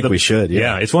think we should.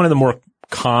 Yeah, it's one of the more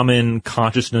common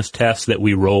consciousness tests that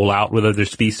we roll out with other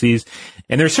species.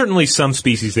 And there's certainly some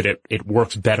species that it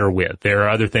works better with. There are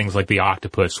other things like the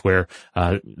octopus where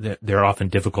there are often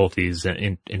difficulties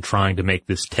in trying to make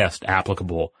this test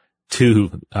applicable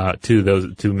to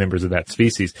those two members of that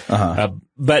species.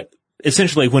 But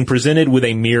essentially, when presented with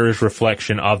a mirror's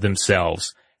reflection of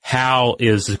themselves, how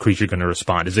is the creature going to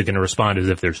respond? Is it going to respond as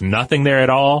if there's nothing there at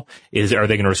all? Are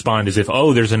they going to respond as if,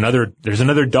 oh, there's another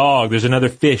dog, there's another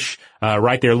fish,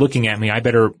 right there looking at me, I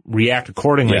better react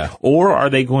accordingly? Yeah. Or are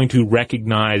they going to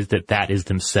recognize that is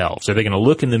themselves? Are they going to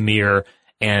look in the mirror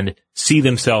and see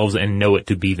themselves and know it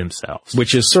to be themselves?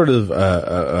 Which is sort of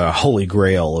a holy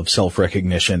grail of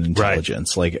self-recognition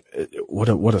intelligence. Right. Like,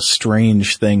 what a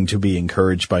strange thing to be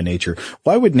encouraged by nature.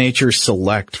 Why would nature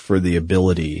select for the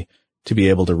ability to be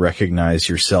able to recognize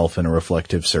yourself in a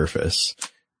reflective surface?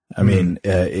 I mean,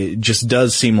 it just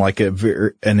does seem like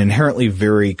an inherently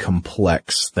very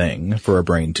complex thing for a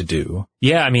brain to do.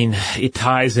 Yeah, I mean, it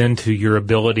ties into your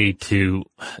ability to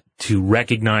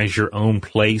recognize your own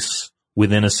place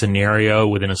within a scenario,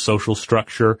 within a social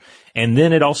structure. And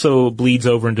then it also bleeds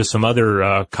over into some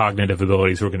other cognitive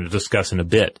abilities we're going to discuss in a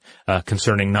bit,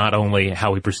 concerning not only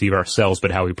how we perceive ourselves,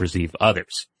 but how we perceive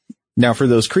others. Now, for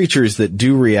those creatures that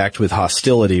do react with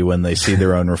hostility when they see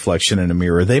their own reflection in a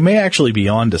mirror, they may actually be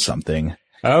onto something.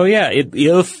 Oh, yeah.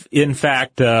 If in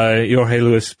fact, Jorge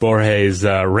Luis Borges'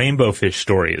 rainbow fish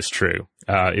story is true,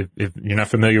 if you're not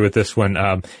familiar with this one,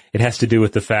 it has to do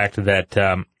with the fact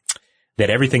that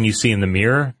everything you see in the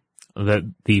mirror, that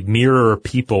the mirror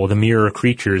people, the mirror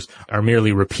creatures are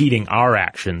merely repeating our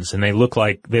actions, and they look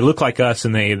like us,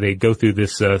 and they go through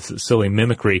this silly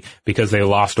mimicry because they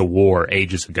lost a war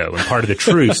ages ago. And part of the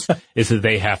truth is that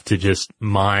they have to just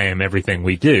mime everything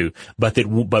we do, but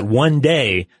one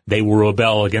day they will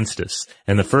rebel against us,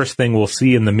 and the first thing we'll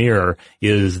see in the mirror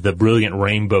is the brilliant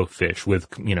rainbow fish with,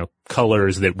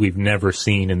 colors that we've never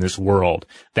seen in this world.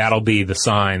 That'll be the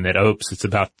sign that, oops, it's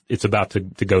about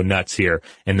to go nuts here,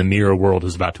 and the mirror world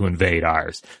is about to invade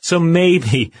ours. So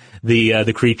maybe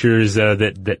the creatures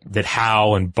that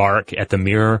howl and bark at the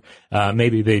mirror,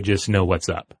 maybe they just know what's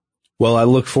up. Well, I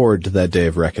look forward to that day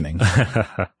of reckoning.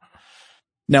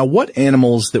 Now, what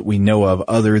animals that we know of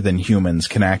other than humans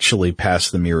can actually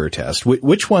pass the mirror test?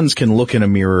 Which ones can look in a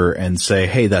mirror and say,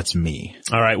 hey, that's me?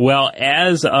 All right. Well,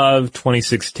 as of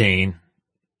 2016,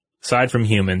 aside from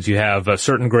humans, you have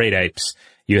certain great apes.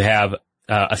 You have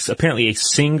apparently a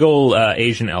single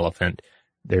Asian elephant.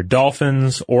 There are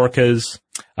dolphins, orcas,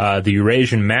 the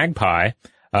Eurasian magpie,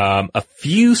 a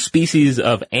few species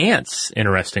of ants,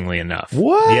 interestingly enough.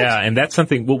 What? Yeah, and that's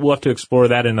something we'll have to explore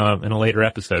that in a later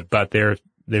episode. But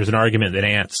there's an argument that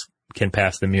ants can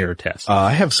pass the mirror test.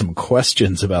 I have some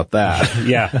questions about that.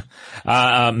 Yeah.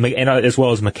 And as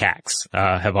well as macaques,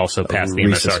 have also passed the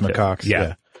rhesus MSR macaques, test.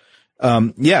 Yeah.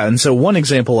 Yeah. And so one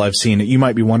example I've seen, you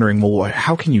might be wondering, well,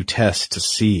 how can you test to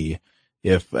see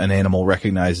if an animal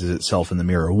recognizes itself in the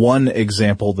mirror? One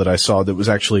example that I saw that was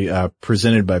actually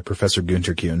presented by Professor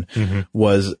Gunter Kuhn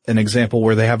was an example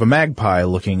where they have a magpie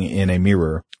looking in a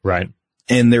mirror. Right.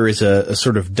 And there is a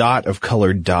sort of dot of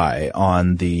colored dye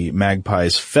on the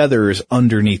magpie's feathers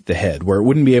underneath the head where it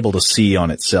wouldn't be able to see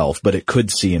on itself, but it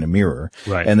could see in a mirror.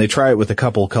 Right. And they try it with a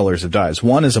couple colors of dyes.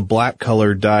 One is a black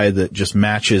colored dye that just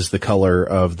matches the color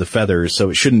of the feathers,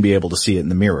 so it shouldn't be able to see it in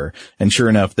the mirror. And sure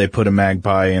enough, they put a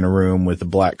magpie in a room with a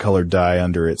black colored dye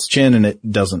under its chin, and it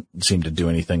doesn't seem to do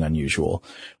anything unusual.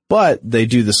 But they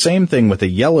do the same thing with a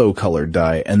yellow colored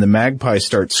dye, and the magpie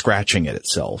starts scratching at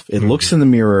itself. It looks in the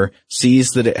mirror,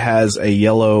 sees that it has a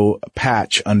yellow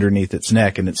patch underneath its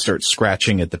neck, and it starts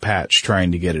scratching at the patch,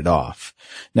 trying to get it off.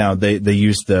 Now, they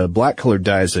use the black colored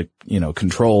dye as a,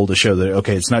 control to show that,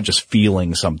 okay, it's not just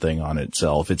feeling something on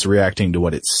itself, it's reacting to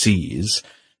what it sees.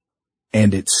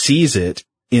 And it sees it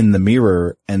in the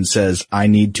mirror and says, I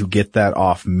need to get that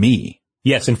off me.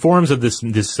 Yes, and forms of this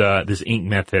ink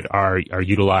method are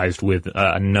utilized with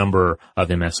a number of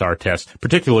MSR tests,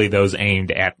 particularly those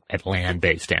aimed at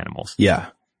land-based animals. Yeah.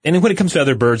 And when it comes to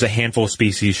other birds, a handful of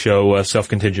species show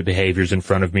self-contingent behaviors in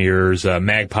front of mirrors.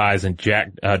 Magpies and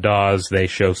jackdaws, they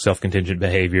show self-contingent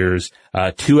behaviors.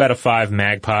 2 out of 5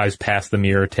 magpies pass the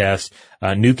mirror test.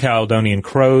 New Caledonian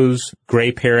crows,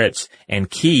 gray parrots,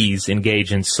 and keys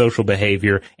engage in social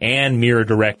behavior and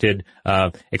mirror-directed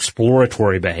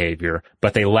exploratory behavior,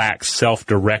 but they lack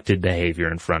self-directed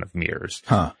behavior in front of mirrors.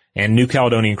 Huh. And New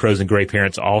Caledonian crows and gray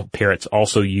parrots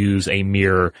also use a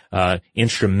mirror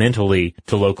instrumentally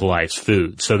to localize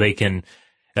food. So they can,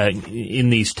 in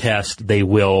these tests,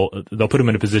 they'll put them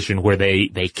in a position where they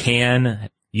can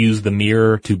use the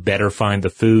mirror to better find the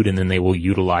food, and then they will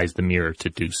utilize the mirror to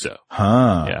do so.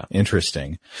 Huh. Yeah.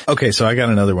 Interesting. Okay, so I got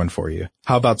another one for you.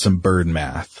 How about some bird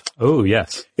math? Oh,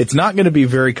 yes. It's not going to be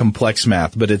very complex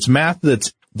math, but it's math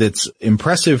that's that's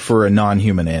impressive for a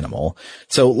non-human animal.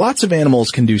 So lots of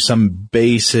animals can do some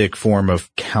basic form of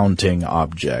counting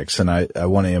objects, and I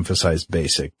want to emphasize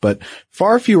basic, but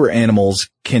far fewer animals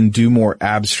can do more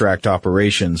abstract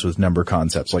operations with number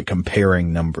concepts like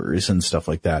comparing numbers and stuff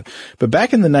like that. But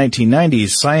back in the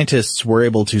 1990s, scientists were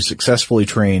able to successfully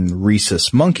train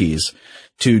rhesus monkeys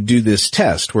to do this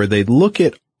test where they'd look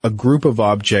at a group of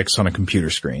objects on a computer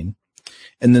screen,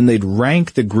 and then they'd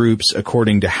rank the groups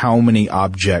according to how many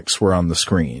objects were on the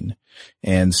screen.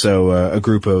 And so a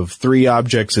group of 3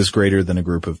 objects is greater than a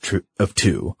group of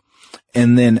 2.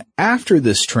 And then after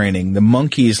this training, the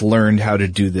monkeys learned how to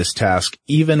do this task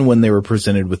even when they were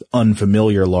presented with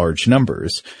unfamiliar large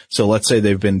numbers. So let's say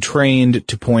they've been trained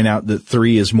to point out that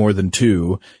 3 is more than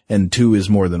 2 and 2 is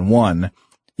more than 1.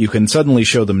 You can suddenly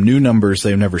show them new numbers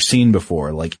they've never seen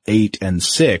before, like 8 and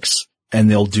 6, and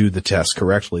they'll do the test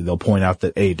correctly. They'll point out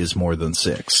that 8 is more than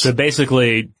 6. So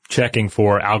basically checking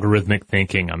for algorithmic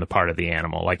thinking on the part of the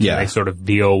animal. Like they sort of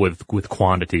deal with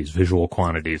quantities, visual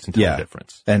quantities, and tell the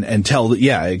difference. And tell,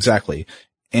 exactly.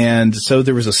 And so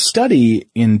there was a study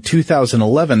in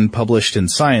 2011 published in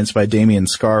Science by Damien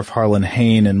Scarf, Harlan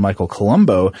Hain, and Michael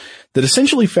Colombo that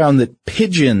essentially found that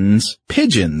pigeons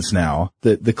now,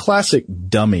 the classic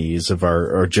dummies of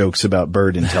our jokes about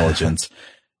bird intelligence,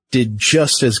 did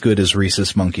just as good as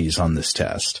rhesus monkeys on this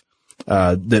test.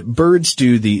 That birds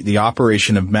do the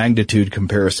operation of magnitude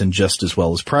comparison just as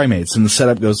well as primates. And the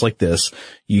setup goes like this.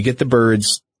 You get the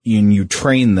birds and you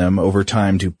train them over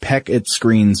time to peck at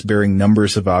screens bearing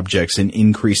numbers of objects in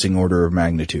increasing order of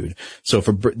magnitude. So if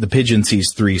the pigeon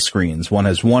sees 3 screens, one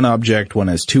has 1 object, one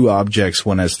has 2 objects,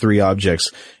 one has 3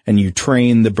 objects, and you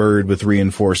train the bird with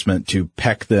reinforcement to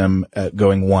peck them at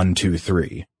going 1, 2,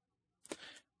 3.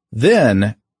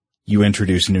 Then you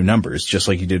introduce new numbers, just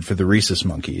like you did for the rhesus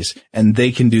monkeys, and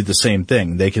they can do the same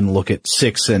thing. They can look at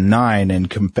 6 and 9 and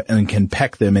can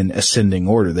peck them in ascending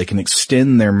order. They can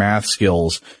extend their math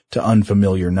skills to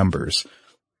unfamiliar numbers.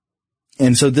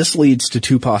 And so this leads to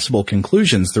 2 possible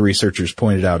conclusions the researchers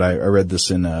pointed out. I read this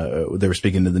in, they were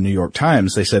speaking to the New York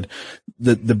Times. They said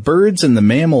that the birds and the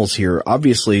mammals here,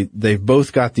 obviously, they've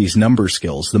both got these number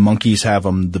skills. The monkeys have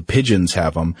them, the pigeons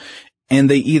have them. And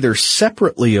they either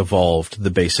separately evolved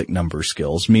the basic number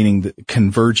skills, meaning the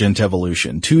convergent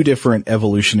evolution, 2 different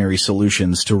evolutionary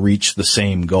solutions to reach the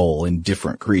same goal in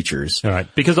different creatures. All right.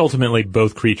 Because ultimately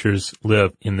both creatures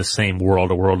live in the same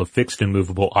world, a world of fixed and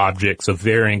movable objects of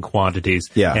varying quantities.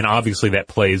 Yeah. And obviously that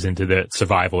plays into the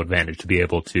survival advantage to be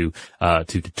able to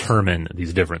determine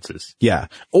these differences. Yeah.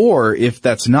 Or if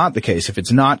that's not the case, if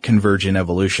it's not convergent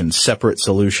evolution, separate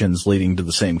solutions leading to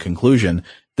the same conclusion,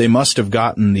 they must have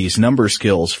gotten these number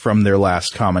skills from their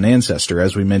last common ancestor.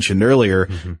 As we mentioned earlier,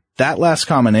 that last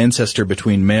common ancestor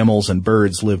between mammals and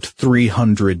birds lived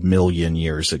 300 million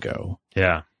years ago.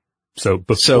 Yeah. So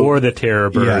before the terror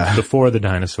birds, before the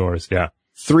dinosaurs,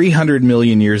 300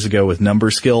 million years ago with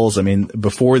number skills. I mean,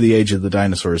 before the age of the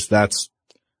dinosaurs, that's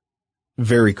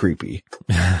very creepy.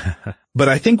 But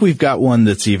I think we've got one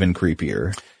that's even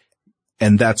creepier,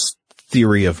 and that's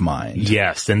theory of mind.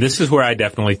 Yes, and this is where I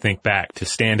definitely think back to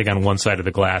standing on one side of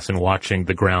the glass and watching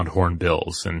the ground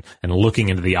hornbills and looking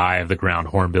into the eye of the ground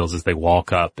hornbills as they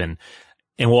walk up, and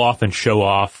we'll often show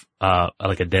off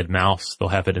like a dead mouse. They'll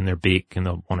have it in their beak and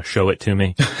they'll want to show it to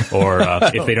me. Or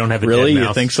if they don't have a really? Dead mouse.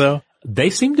 You think so?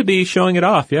 They seem to be showing it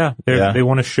off, yeah. They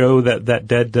want to show that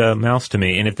dead mouse to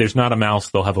me. And if there's not a mouse,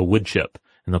 they'll have a wood chip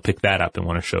and they'll pick that up and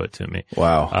want to show it to me.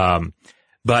 Wow.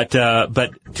 But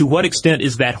to what extent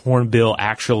is that hornbill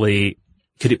actually,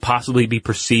 could it possibly be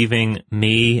perceiving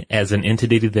me as an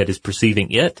entity that is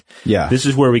perceiving it? Yeah. This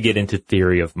is where we get into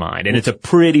theory of mind. And it's a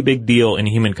pretty big deal in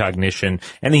human cognition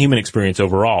and the human experience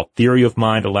overall. Theory of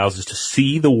mind allows us to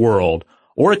see the world,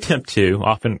 or attempt to,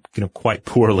 often, quite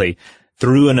poorly,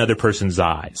 through another person's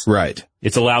eyes. Right.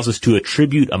 It allows us to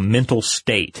attribute a mental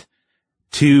state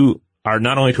to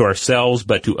not only to ourselves,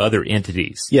 but to other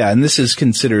entities. Yeah, and this is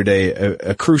considered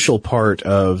a crucial part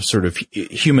of sort of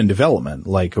human development.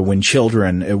 Like when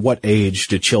children, at what age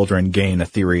do children gain a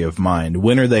theory of mind?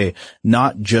 When are they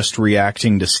not just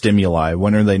reacting to stimuli?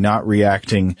 When are they not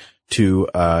reacting to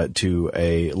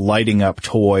a lighting up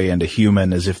toy and a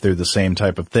human as if they're the same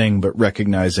type of thing, but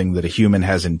recognizing that a human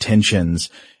has intentions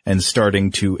and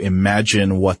starting to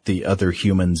imagine what the other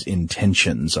human's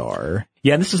intentions are?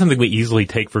 Yeah, and this is something we easily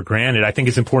take for granted. I think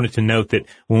it's important to note that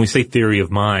when we say theory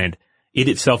of mind, it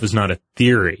itself is not a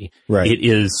theory. Right. It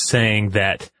is saying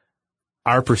that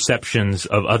our perceptions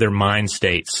of other mind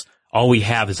states, all we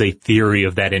have is a theory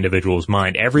of that individual's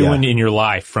mind. Everyone in your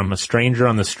life, from a stranger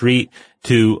on the street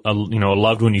to a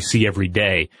loved one you see every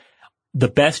day, the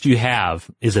best you have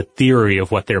is a theory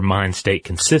of what their mind state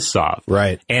consists of.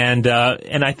 Right. And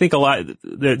I think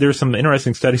there's some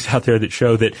interesting studies out there that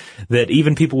show that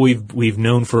even people we've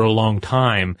known for a long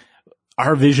time,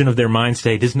 our vision of their mind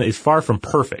state is far from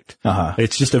perfect. Uh-huh.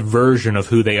 It's just a version of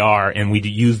who they are, and we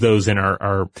use those in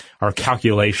our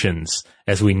calculations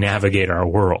as we navigate our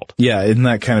world. Yeah, isn't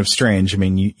that kind of strange? I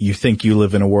mean, you think you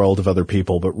live in a world of other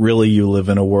people, but really you live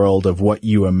in a world of what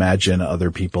you imagine other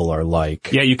people are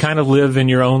like. Yeah, you kind of live in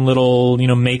your own little,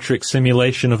 matrix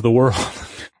simulation of the world.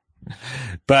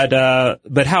 But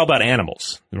how about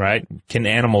animals, right? Can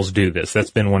animals do this?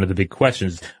 That's been one of the big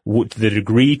questions. The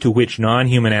degree to which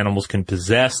non-human animals can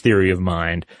possess theory of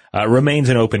mind remains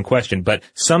an open question, but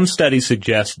some studies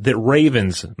suggest that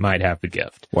ravens might have the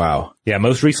gift. Wow. Yeah,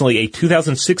 most recently a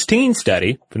 2016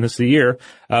 study from this year,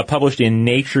 published in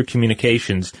Nature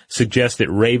Communications, suggests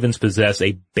that ravens possess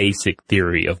a basic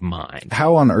theory of mind.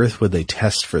 How on earth would they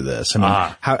test for this? I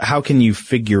mean, how can you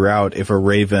figure out if a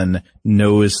raven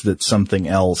knows that something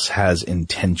else has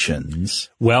intentions?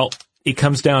 Well, it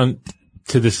comes down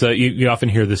to this, you often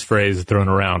hear this phrase thrown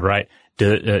around, right?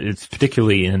 It's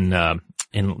particularly in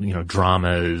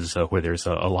dramas where there's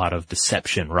a lot of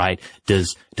deception, right?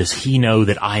 Does he know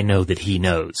that I know that he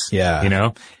knows?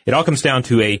 Yeah. It all comes down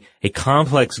to a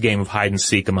complex game of hide and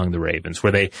seek among the ravens,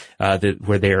 where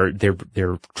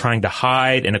they're trying to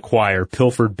hide and acquire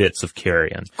pilfered bits of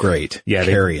carrion. Great. Yeah.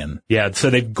 Carrion. Yeah. So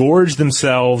they've gorged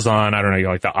themselves on, I don't know,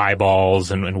 like the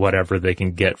eyeballs and whatever they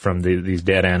can get from these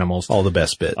dead animals. All the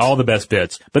best bits. All the best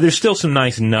bits. But there's still some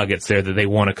nice nuggets there that they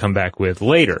want to come back with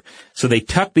later. So they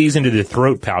tuck these into their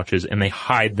throat pouches and they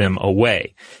hide them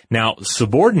away. Now,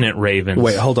 subordinate ravens.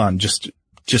 Wait, hold on. Just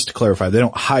to clarify, they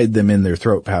don't hide them in their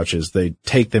throat pouches. They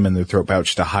take them in their throat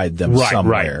pouch to hide them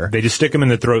somewhere. Right. They just stick them in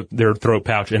their throat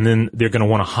pouch, and then they're going to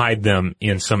want to hide them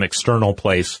in some external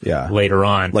place later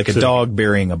on. Like a dog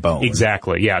burying a bone.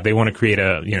 Exactly. Yeah. They want to create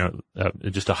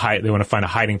they want to find a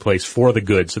hiding place for the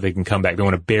goods so they can come back. They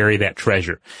want to bury that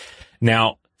treasure.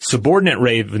 Now, subordinate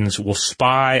ravens will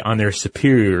spy on their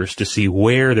superiors to see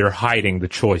where they're hiding the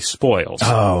choice spoils.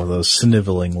 Oh, those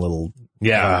sniveling little...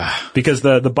 Yeah, because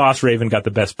the boss raven got the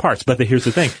best parts. But here's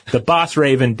the thing. The boss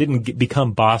raven didn't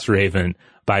become boss raven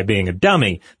by being a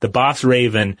dummy. The boss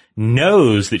raven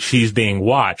knows that she's being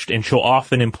watched, and she'll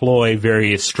often employ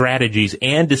various strategies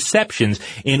and deceptions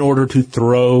in order to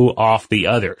throw off the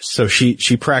others. So she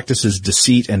practices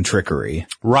deceit and trickery.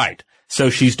 Right. So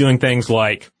she's doing things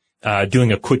like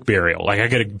doing a quick burial. Like, I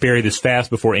got to bury this fast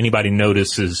before anybody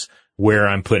notices where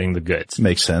I'm putting the goods.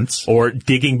 Makes sense. Or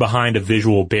digging behind a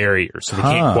visual barrier so they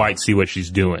can't quite see what she's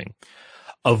doing.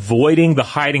 Avoiding the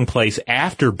hiding place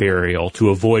after burial to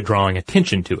avoid drawing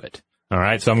attention to it. All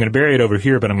right, so I'm going to bury it over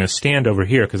here, but I'm going to stand over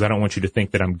here because I don't want you to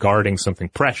think that I'm guarding something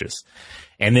precious.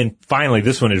 And then finally,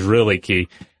 this one is really key.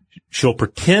 She'll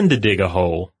pretend to dig a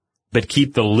hole, but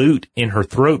keep the loot in her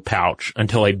throat pouch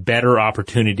until a better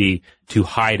opportunity to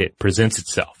hide it presents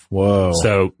itself. Whoa.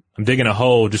 So I'm digging a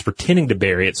hole, just pretending to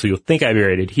bury it, so you'll think I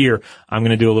buried it here. I'm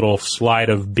going to do a little slide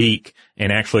of beak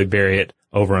and actually bury it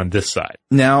over on this side.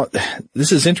 Now,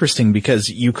 this is interesting because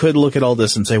you could look at all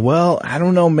this and say, well, I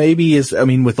don't know,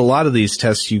 with a lot of these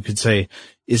tests, you could say,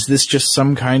 is this just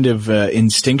some kind of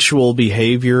instinctual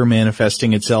behavior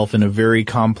manifesting itself in a very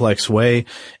complex way?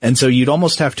 And so you'd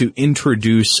almost have to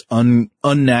introduce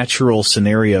unnatural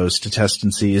scenarios to test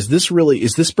and see, is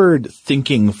this bird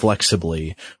thinking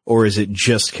flexibly, or is it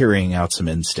just carrying out some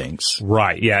instincts?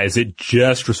 Right. Yeah. Is it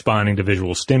just responding to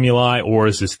visual stimuli, or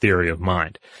is this theory of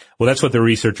mind? Well, that's what the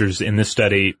researchers in this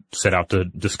study set out to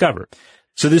discover.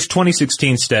 So this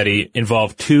 2016 study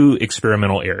involved two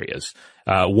experimental areas.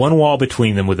 One wall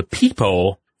between them with a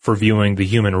peephole for viewing the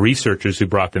human researchers who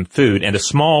brought them food, and a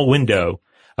small window,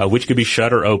 which could be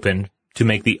shut or opened to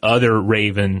make the other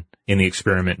raven in the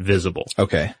experiment visible.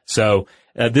 Okay. So,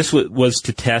 this was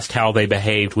to test how they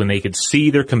behaved when they could see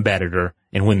their competitor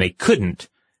and when they couldn't,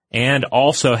 and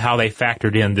also how they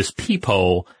factored in this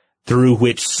peephole through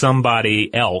which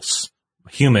somebody else,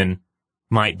 human,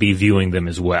 might be viewing them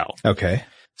as well. Okay.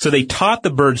 So they taught the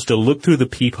birds to look through the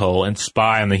peephole and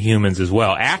spy on the humans as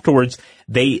well. Afterwards,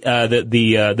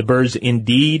 the birds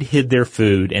indeed hid their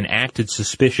food and acted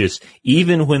suspicious,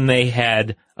 even when they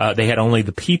had only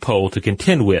the peephole to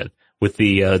contend with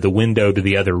the window to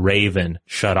the other raven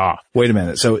shut off. Wait a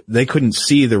minute. So they couldn't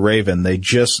see the raven. They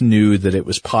just knew that it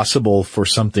was possible for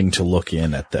something to look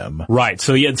in at them. Right.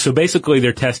 So so basically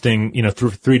they're testing, through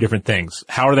three different things.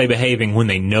 How are they behaving when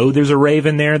they know there's a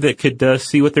raven there that could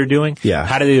see what they're doing? Yeah.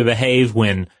 How do they behave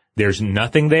when there's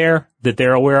nothing there that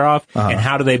they're aware of? Uh-huh. And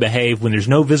how do they behave when there's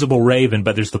no visible raven,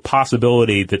 but there's the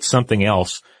possibility that something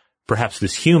else perhaps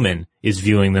this human is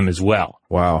viewing them as well.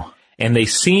 Wow. And they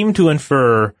seem to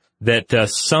infer that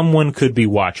someone could be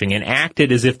watching and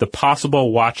acted as if the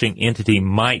possible watching entity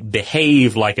might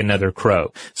behave like another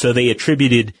crow. So they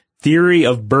attributed theory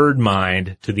of bird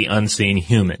mind to the unseen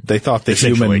human. They thought the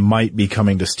human might be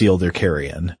coming to steal their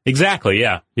carrion. Exactly,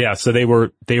 yeah. Yeah, so they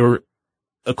were,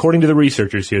 according to the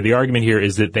researchers here, the argument here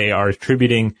is that they are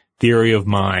attributing theory of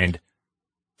mind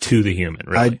to the human,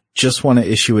 really. I just want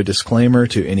to issue a disclaimer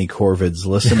to any corvids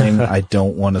listening. I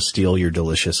don't want to steal your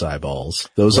delicious eyeballs.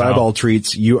 Those eyeball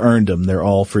treats, you earned them. They're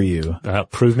all for you.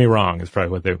 Prove me wrong is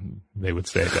probably what they would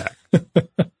say back.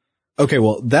 Okay,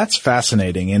 well, that's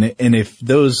fascinating. And if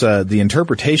those, the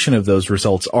interpretation of those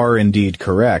results are indeed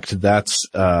correct, that's,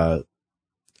 I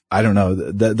don't know,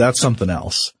 that's something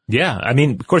else. Yeah. I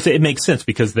mean, of course, it makes sense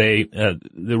because the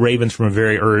ravens from a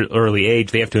very early age,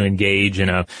 they have to engage in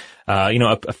a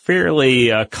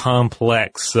fairly,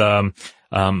 complex,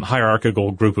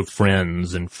 hierarchical group of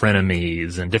friends and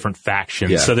frenemies and different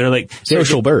factions. Yeah. So they're like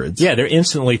social birds. Yeah, they're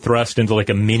instantly thrust into like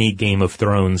a mini Game of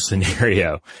Thrones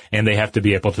scenario, and they have to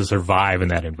be able to survive in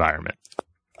that environment.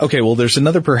 Okay, well, there's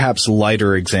another perhaps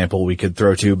lighter example we could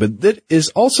throw to, but that is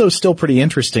also still pretty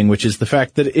interesting, which is the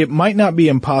fact that it might not be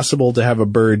impossible to have a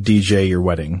bird DJ your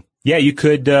wedding. Yeah, you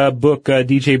could book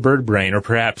DJ Birdbrain or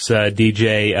perhaps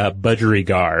DJ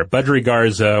budgerigar.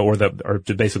 Budgerigars are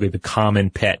basically the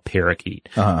common pet parakeet,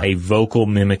 a vocal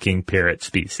mimicking parrot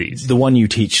species. The one you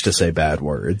teach to say bad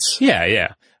words.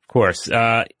 Yeah, of course.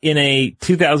 In a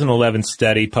 2011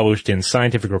 study published in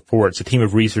Scientific Reports, a team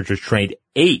of researchers trained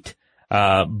 8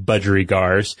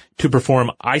 budgerigars to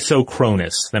perform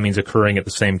isochronous, that means occurring at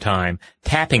the same time,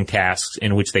 tapping tasks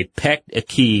in which they pecked a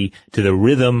key to the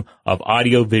rhythm of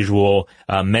audiovisual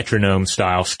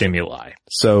metronome-style stimuli.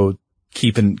 So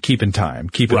keeping time,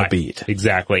 keeping a beat.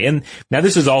 Exactly. And now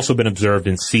this has also been observed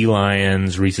in sea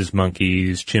lions, rhesus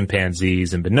monkeys,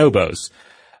 chimpanzees, and bonobos.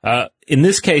 In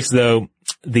this case, though,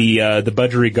 the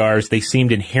budgerigars, they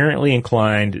seemed inherently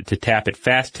inclined to tap at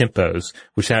fast tempos,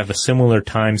 which have a similar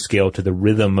time scale to the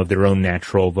rhythm of their own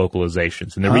natural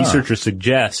vocalizations. And the researchers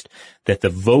suggest that the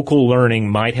vocal learning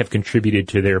might have contributed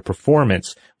to their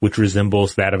performance, which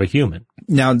resembles that of a human.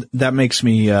 Now, that makes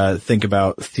me think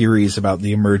about theories about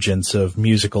the emergence of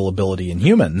musical ability in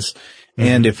humans,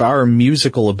 and if our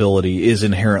musical ability is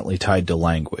inherently tied to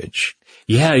language.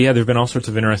 Yeah, there have been all sorts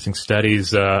of interesting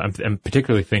studies. I'm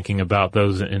particularly thinking about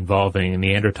those involving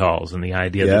Neanderthals and the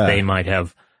idea that they might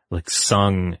have like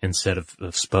sung instead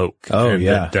of spoke. Oh, and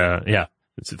yeah. That,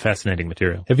 it's a fascinating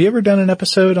material. Have you ever done an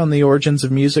episode on the origins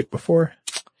of music before?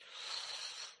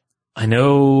 I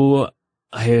know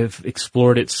I have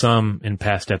explored it some in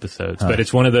past episodes, but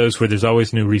it's one of those where there's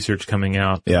always new research coming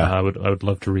out. Yeah. I would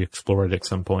love to re-explore it at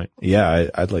some point. Yeah,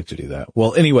 I'd like to do that.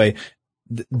 Well, anyway,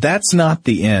 that's not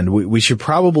the end. We should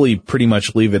probably pretty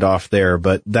much leave it off there,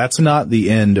 but that's not the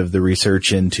end of the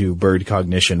research into bird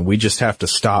cognition. We just have to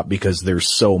stop because there's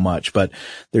so much. But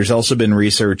there's also been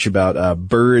research about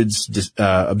birds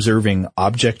observing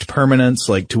object permanence,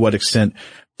 like to what extent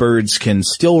birds can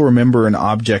still remember an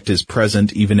object is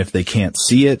present even if they can't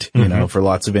see it. You know, for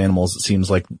lots of animals, it seems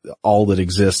like all that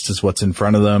exists is what's in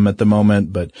front of them at the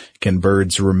moment. But can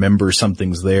birds remember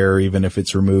something's there even if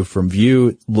it's removed from view?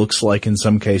 It looks like in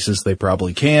some cases they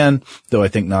probably can, though I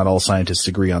think not all scientists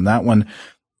agree on that one.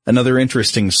 Another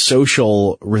interesting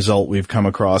social result we've come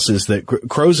across is that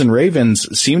crows and ravens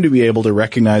seem to be able to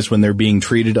recognize when they're being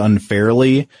treated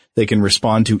unfairly. They can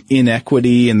respond to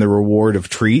inequity in the reward of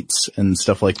treats and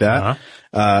stuff like that.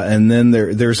 And then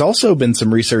there's also been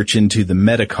some research into the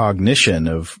metacognition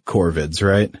of corvids,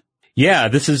 right? Yeah,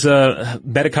 this is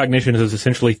metacognition is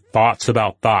essentially thoughts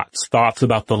about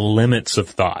the limits of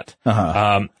thought.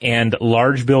 And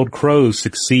large-billed crows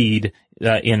succeed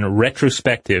in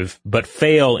retrospective, but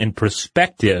fail in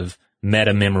prospective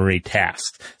meta-memory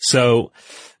tasks. So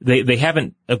they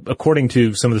haven't, according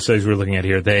to some of the studies we're looking at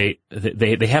here, they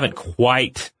haven't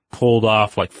quite pulled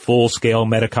off like full-scale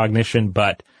metacognition,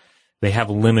 but they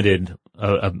have limited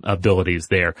abilities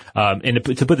there. And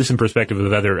to put this in perspective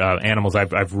with other animals,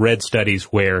 I've read studies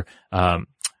where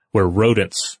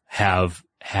rodents have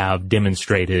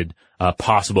demonstrated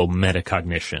possible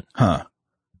metacognition.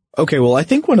 Okay, well, I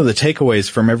think one of the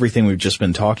takeaways from everything we've just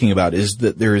been talking about is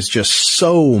that there is just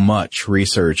so much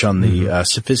research on the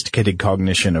sophisticated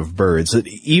cognition of birds that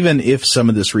even if some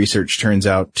of this research turns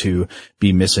out to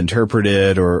be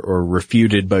misinterpreted or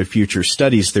refuted by future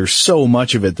studies, there's so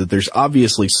much of it that there's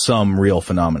obviously some real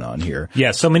phenomenon here.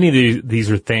 Yeah, so many of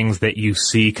these are things that you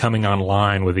see coming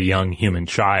online with a young human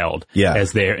child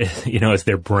as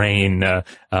their brain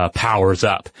powers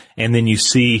up. And then you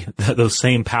see those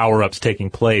same power-ups taking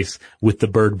place case with the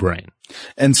bird brain.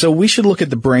 And so we should look at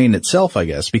the brain itself, I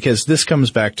guess, because this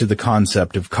comes back to the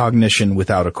concept of cognition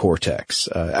without a cortex.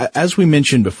 As we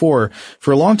mentioned before,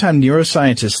 for a long time,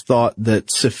 neuroscientists thought that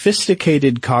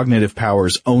sophisticated cognitive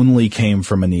powers only came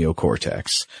from a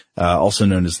neocortex, also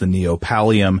known as the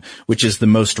neopallium, which is the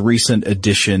most recent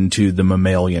addition to the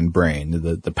mammalian brain,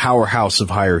 the powerhouse of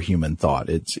higher human thought.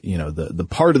 It's, the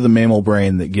part of the mammal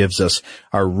brain that gives us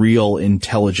our real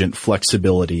intelligent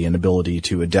flexibility and ability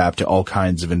to adapt to all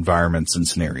kinds of environments and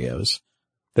scenarios.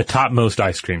 The topmost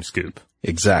ice cream scoop.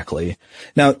 Exactly.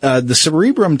 Now, the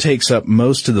cerebrum takes up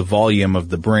most of the volume of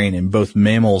the brain in both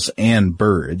mammals and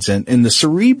birds, and the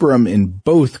cerebrum in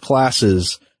both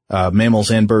classes, mammals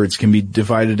and birds, can be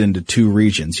divided into two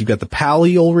regions. You've got the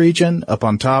pallial region up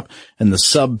on top and the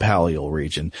subpallial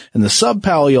region. And the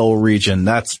subpallial region,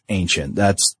 that's ancient.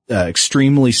 That's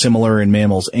extremely similar in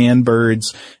mammals and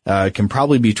birds. Can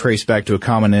probably be traced back to a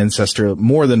common ancestor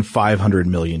more than 500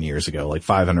 million years ago, like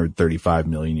 535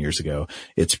 million years ago.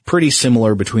 It's pretty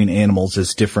similar between animals,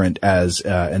 as different as,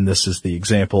 and this is the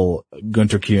example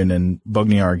Gunter Kuhn and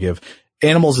Bogniar give,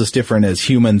 animals as different as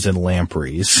humans and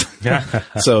lampreys.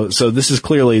 So this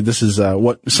is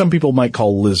what some people might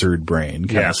call lizard brain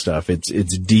kind of stuff.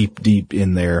 It's deep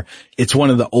in there. It's one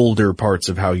of the older parts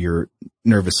of how your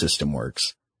nervous system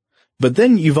works. But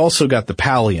then you've also got the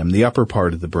pallium, the upper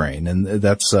part of the brain, and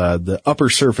that's the upper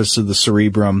surface of the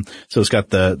cerebrum. So it's got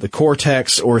the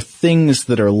cortex, or things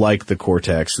that are like the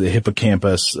cortex, the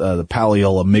hippocampus, the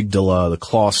pallial amygdala, the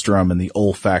claustrum, and the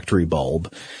olfactory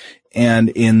bulb. And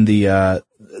in the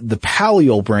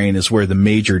pallial brain is where the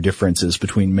major differences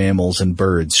between mammals and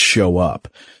birds show up.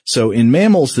 So in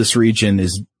mammals, this region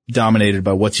is dominated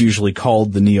by what's usually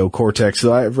called the neocortex.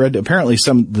 So I've read apparently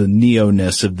the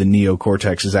neo-ness of the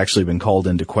neocortex has actually been called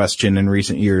into question in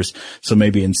recent years. So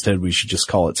maybe instead we should just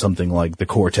call it something like the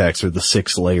cortex or the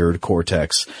six-layered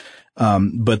cortex.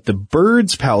 But the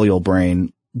bird's pallial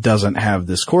brain doesn't have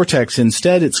this cortex.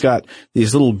 Instead, it's got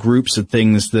these little groups of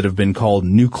things that have been called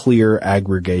nuclear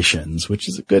aggregations, which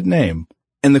is a good name.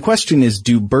 And the question is,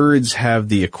 do birds have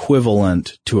the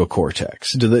equivalent to a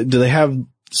cortex? Do they have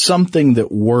something that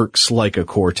works like a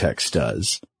cortex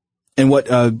does? And what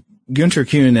Gunter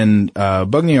Kuhn and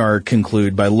Bogniar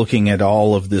conclude by looking at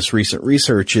all of this recent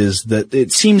research is that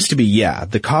it seems to be,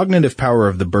 the cognitive power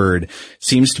of the bird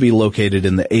seems to be located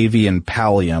in the avian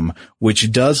pallium, which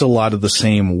does a lot of the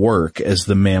same work as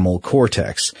the mammal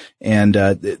cortex. And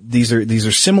these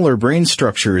are similar brain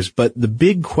structures, but the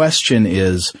big question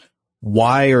is,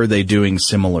 why are they doing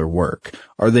similar work?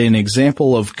 Are they an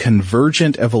example of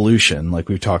convergent evolution, like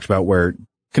we've talked about, where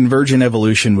convergent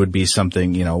evolution would be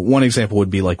something, one example would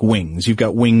be like wings. You've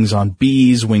got wings on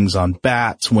bees, wings on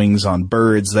bats, wings on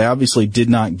birds. They obviously did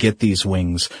not get these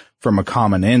wings from a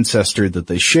common ancestor that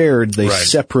they shared. They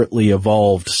separately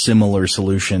evolved similar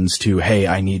solutions to, hey,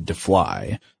 I need to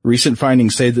fly. Recent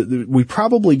findings say that we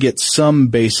probably get some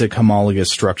basic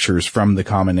homologous structures from the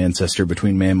common ancestor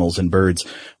between mammals and birds,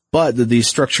 but that these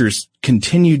structures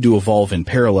continued to evolve in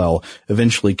parallel,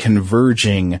 eventually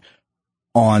converging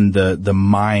on the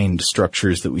mind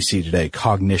structures that we see today: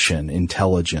 cognition,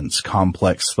 intelligence,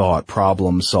 complex thought,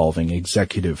 problem solving,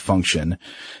 executive function.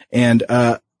 And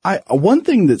one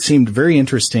thing that seemed very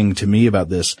interesting to me about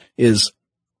this is,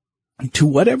 to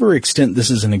whatever extent this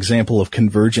is an example of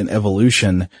convergent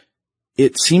evolution,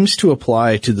 it seems to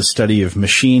apply to the study of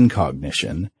machine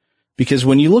cognition. Because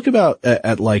when you look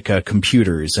at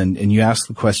computers and you ask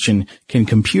the question, can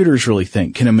computers really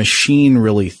think? Can a machine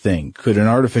really think? Could an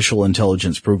artificial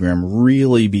intelligence program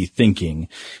really be thinking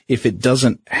if it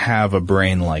doesn't have a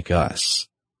brain like us?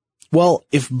 Well,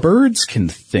 if birds can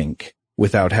think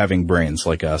without having brains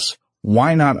like us,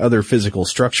 why not other physical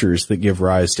structures that give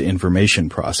rise to information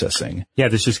processing? Yeah,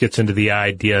 this just gets into the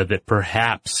idea that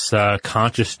perhaps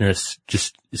consciousness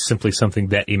just is simply something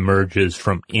that emerges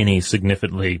from any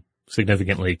significantly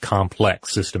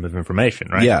complex system of information,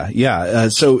 right? Yeah.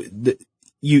 So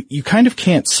you kind of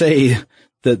can't say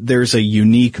that there's a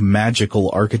unique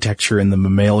magical architecture in the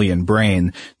mammalian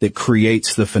brain that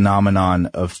creates the phenomenon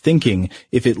of thinking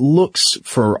if it looks,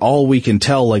 for all we can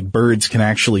tell, like birds can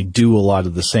actually do a lot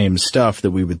of the same stuff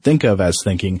that we would think of as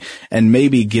thinking, and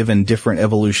maybe given different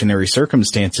evolutionary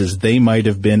circumstances, they might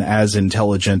have been as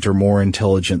intelligent or more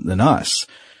intelligent than us.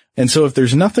 And so if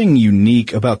there's nothing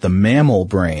unique about the mammal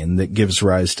brain that gives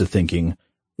rise to thinking,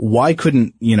 why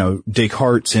couldn't,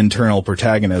 Descartes' internal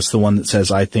protagonist, the one that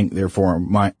says, I think, therefore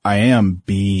I am,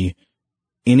 be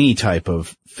any type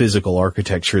of physical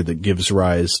architecture that gives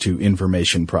rise to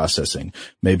information processing?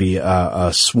 Maybe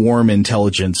a swarm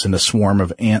intelligence and a swarm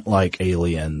of ant-like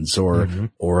aliens, or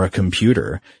a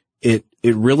computer.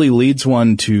 it really leads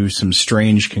one to some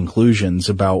strange conclusions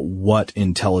about what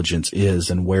intelligence is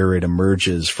and where it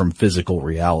emerges from physical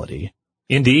reality.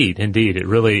 Indeed. It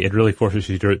really forces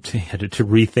you to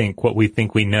rethink what we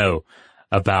think we know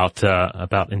about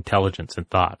intelligence and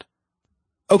thought.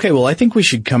 Okay, well, I think we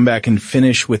should come back and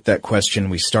finish with that question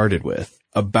we started with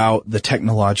about the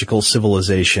technological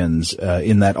civilizations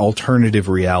in that alternative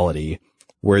reality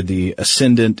where the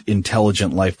ascendant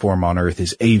intelligent life form on Earth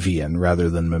is avian rather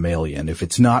than mammalian. If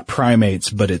it's not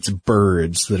primates, but it's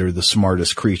birds that are the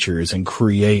smartest creatures and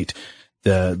create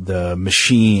the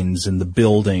machines and the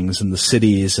buildings and the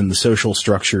cities and the social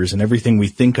structures and everything we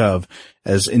think of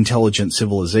as intelligent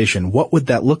civilization, what would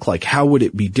that look like? How would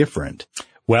it be different?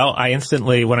 Well, I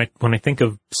instantly, when I think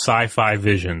of sci-fi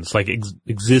visions, like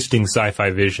existing sci-fi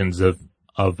visions of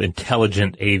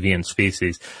intelligent avian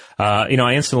species, I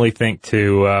instantly think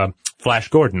to Flash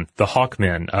Gordon, the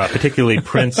Hawkmen, particularly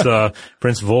Prince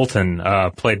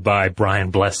Voltan, played by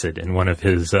Brian Blessed in one of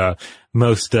his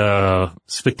most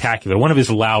spectacular, one of his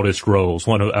loudest roles,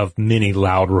 one of many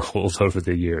loud roles over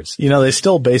the years. They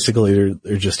still basically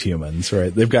they're just humans,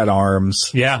 right? They've got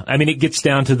arms. Yeah, I mean, it gets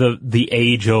down to the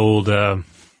age-old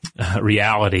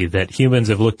reality that humans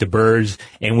have looked to birds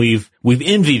and we've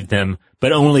envied them,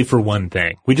 but only for one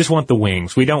thing. We just want the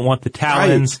wings. We don't want the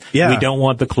talons. Right. Yeah. We don't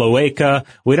want the cloaca.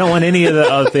 We don't want any of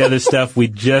the other stuff. We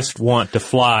just want to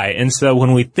fly. And so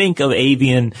when we think of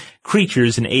avian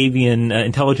creatures and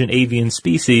intelligent avian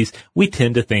species, we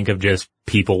tend to think of just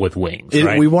people with wings,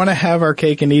 right? We want to have our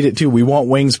cake and eat it too. We want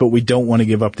wings, but we don't want to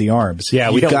give up the arms.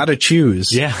 Yeah, You've got to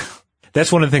choose. Yeah. That's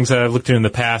one of the things that I've looked at in the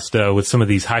past with some of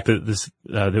these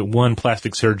the one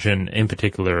plastic surgeon in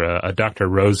particular, Dr.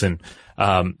 Rosen,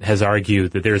 has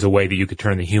argued that there's a way that you could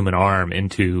turn the human arm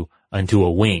into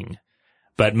a wing.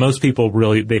 But most people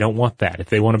really, they don't want that. If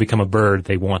they want to become a bird,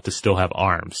 they want to still have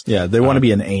arms. Yeah, they want to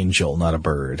be an angel, not a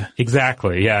bird.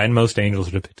 Exactly. Yeah, and most angels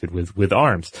are depicted with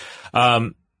arms.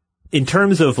 In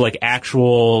terms of like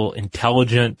actual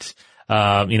intelligent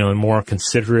and more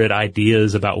considerate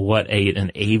ideas about what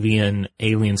an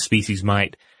alien species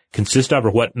might consist of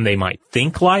or what they might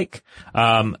think like.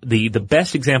 The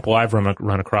best example I've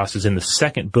run across is in the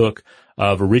second book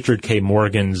of Richard K.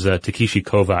 Morgan's Takeshi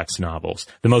Kovacs novels,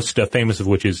 the most famous of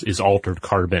which is Altered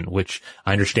Carbon, which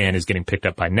I understand is getting picked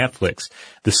up by Netflix.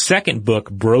 The second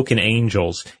book, Broken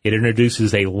Angels, it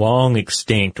introduces a long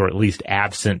extinct or at least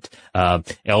absent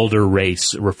elder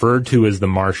race referred to as the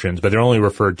Martians, but they're only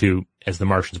referred to as the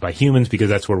Martians by humans because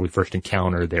that's where we first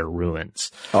encounter their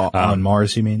ruins. On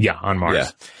Mars, you mean? Yeah, on Mars. Yeah.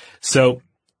 So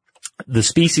the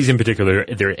species in particular,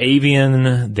 they're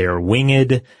avian, they're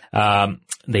winged,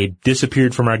 they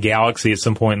disappeared from our galaxy at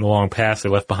some point in the long past. They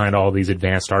left behind all these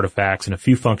advanced artifacts and a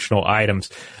few functional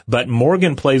items. But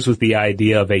Morgan plays with the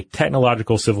idea of a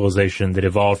technological civilization that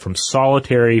evolved from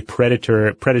solitary,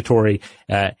 predatory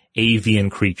avian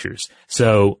creatures.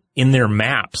 So in their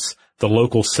maps, the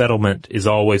local settlement is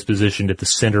always positioned at the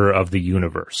center of the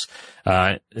universe.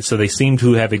 So they seem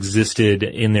to have existed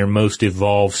in their most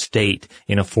evolved state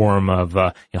in a form of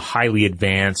highly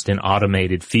advanced and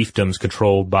automated fiefdoms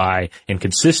controlled by and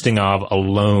consisting of a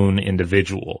lone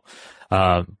individual,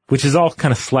 which is all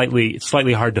kind of slightly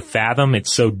hard to fathom.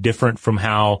 It's so different from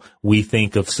how we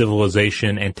think of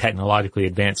civilization and technologically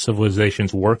advanced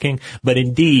civilizations working. But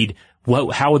indeed,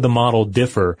 how would the model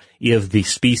differ if the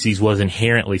species was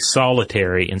inherently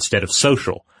solitary instead of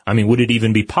social? I mean, would it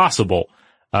even be possible?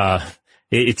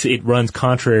 It runs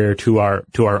contrary to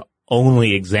our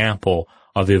only example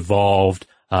of evolved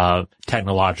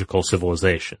technological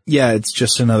civilization. Yeah, it's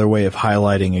just another way of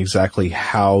highlighting exactly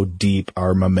how deep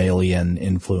our mammalian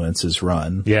influences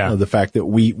run. Yeah. The fact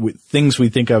that things we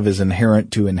think of as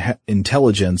inherent to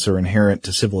intelligence or inherent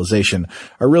to civilization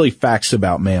are really facts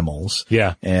about mammals.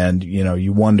 Yeah. And,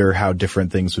 you wonder how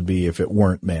different things would be if it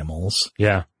weren't mammals.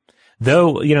 Yeah.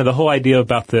 Though, the whole idea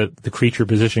about the creature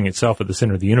positioning itself at the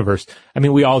center of the universe, I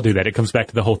mean, we all do that. It comes back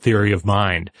to the whole theory of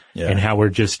mind and how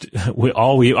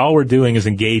all we're doing is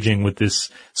engaging with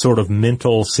this sort of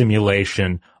mental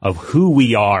simulation of who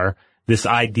we are, this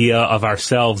idea of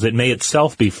ourselves that may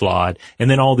itself be flawed, and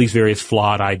then all these various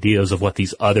flawed ideas of what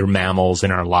these other mammals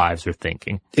in our lives are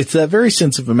thinking. It's that very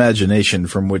sense of imagination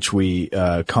from which we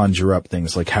conjure up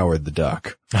things like Howard the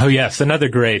Duck. Oh yes, another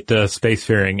great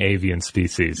spacefaring avian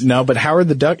species. No, but Howard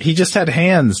the Duck, he just had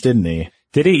hands, didn't he?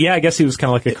 Did he? Yeah, I guess he was kind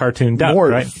of like a cartoon duck, More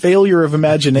right? Failure of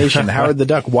imagination. Howard the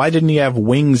Duck, why didn't he have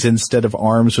wings instead of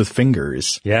arms with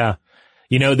fingers? Yeah.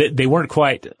 You know, they weren't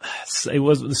quite, this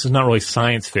is not really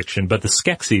science fiction, but the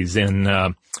Skeksis in,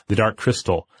 The Dark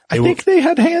Crystal. I think they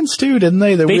had hands too, didn't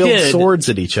they? They wielded swords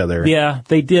at each other. Yeah,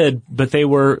 they did, but they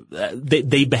were,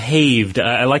 they behaved,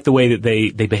 I like the way that they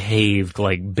behaved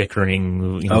like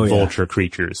bickering, vulture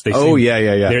creatures.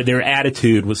 Yeah. Their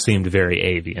attitude seemed very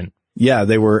avian. Yeah,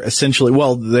 they were essentially,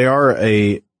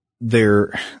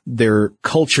 their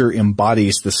culture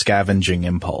embodies the scavenging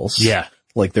impulse. Yeah.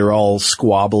 Like they're all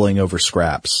squabbling over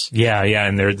scraps. Yeah,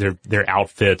 and their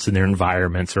outfits and their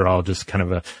environments are all just kind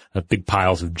of a big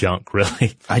piles of junk,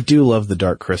 really. I do love the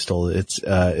Dark Crystal. It's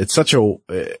such a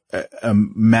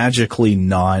magically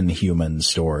non-human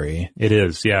story. It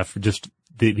is, yeah, for just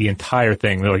the entire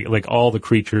thing, like all the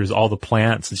creatures, all the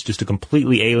plants. It's just a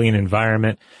completely alien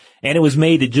environment, and it was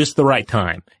made at just the right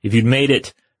time. If you'd made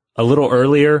it a little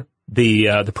earlier,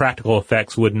 the practical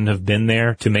effects wouldn't have been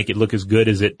there to make it look as good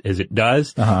as it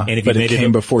does. Uh-huh. And if but you made it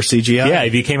came before CGI? Yeah,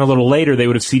 if you came a little later, they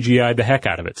would have CGI'd the heck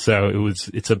out of it. So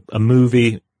it's a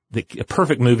movie, a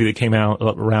perfect movie that came out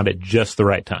around at just the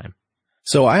right time.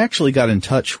 So I actually got in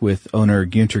touch with owner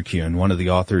Günter Kuhn, one of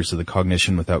the authors of the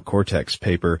Cognition Without Cortex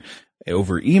paper,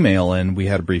 over email, and we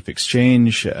had a brief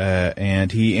exchange,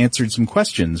 and he answered some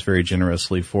questions very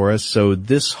generously for us. So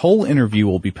this whole interview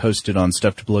will be posted on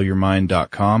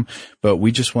stufftoblowyourmind.com, but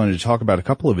we just wanted to talk about a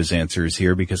couple of his answers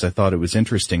here because I thought it was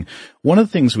interesting. One of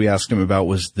the things we asked him about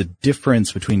was the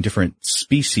difference between different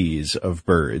species of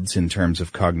birds in terms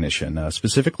of cognition.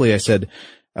 Specifically, I said,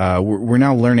 we're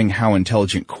now learning how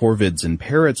intelligent corvids and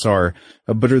parrots are,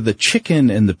 but are the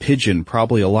chicken and the pigeon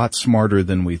probably a lot smarter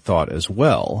than we thought as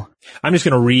well? I'm just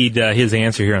going to read his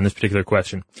answer here on this particular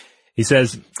question. He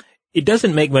says, it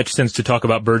doesn't make much sense to talk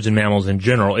about birds and mammals in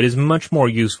general. It is much more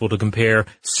useful to compare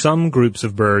some groups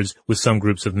of birds with some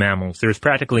groups of mammals. There is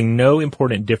practically no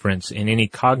important difference in any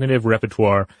cognitive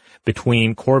repertoire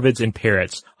between corvids and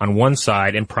parrots on one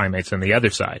side and primates on the other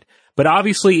side. But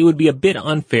obviously it would be a bit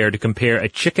unfair to compare a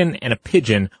chicken and a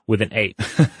pigeon with an ape.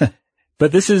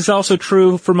 But this is also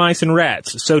true for mice and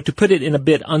rats. So to put it in a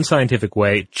bit unscientific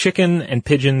way, chicken and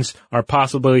pigeons are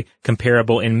possibly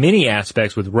comparable in many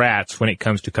aspects with rats when it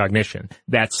comes to cognition.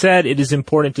 That said, it is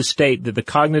important to state that the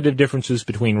cognitive differences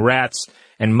between rats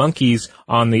and monkeys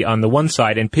on the one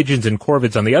side and pigeons and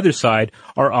corvids on the other side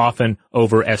are often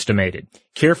overestimated.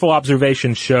 Careful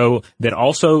observations show that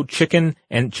also chickens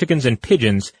and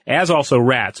pigeons, as also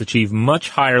rats, achieve much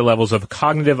higher levels of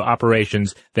cognitive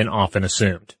operations than often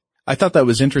assumed. I thought that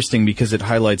was interesting because it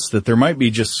highlights that there might be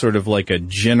just sort of like a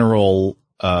general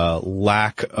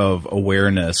lack of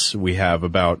awareness we have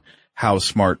about how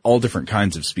smart all different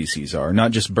kinds of species are,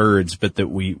 not just birds, but that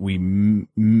we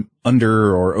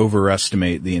under or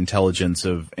overestimate the intelligence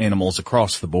of animals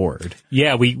across the board.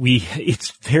 Yeah,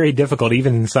 it's very difficult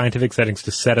even in scientific settings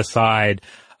to set aside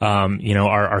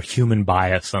our human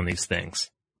bias on these things.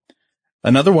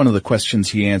 Another one of the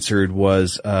questions he answered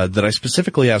was that I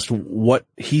specifically asked what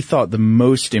he thought the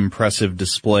most impressive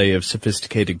display of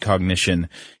sophisticated cognition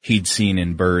he'd seen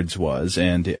in birds was.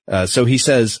 And so he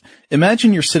says,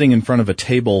 imagine you're sitting in front of a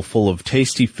table full of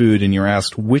tasty food and you're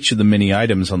asked which of the many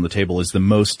items on the table is the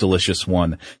most delicious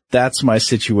one. That's my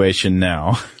situation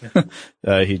now.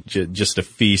 Just a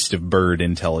feast of bird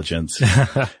intelligence.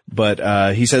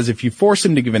 But he says if you force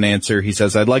him to give an answer, he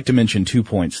says, I'd like to mention 2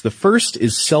 points. The first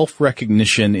is self-recognition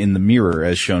in the mirror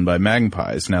as shown by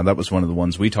magpies. Now, that was one of the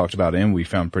ones we talked about and we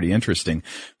found pretty interesting.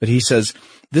 But he says,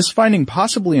 this finding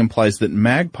possibly implies that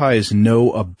magpies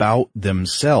know about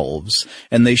themselves,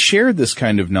 and they share this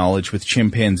kind of knowledge with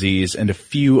chimpanzees and a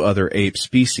few other ape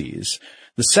species.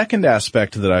 The second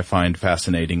aspect that I find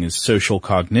fascinating is social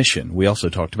cognition. We also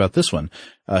talked about this one.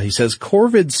 He says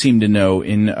corvids seem to know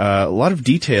in a lot of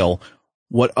detail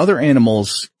what other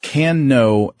animals can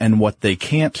know and what they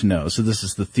can't know. So this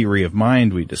is the theory of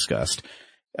mind we discussed.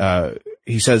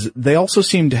 He says they also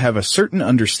seem to have a certain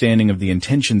understanding of the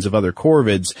intentions of other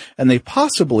corvids, and they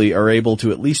possibly are able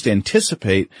to at least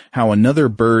anticipate how another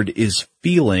bird is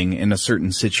feeling in a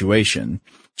certain situation.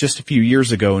 Just a few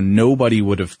years ago, nobody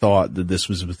would have thought that this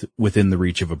was within the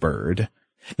reach of a bird.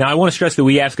 Now, I want to stress that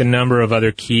we ask a number of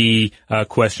other key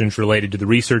questions related to the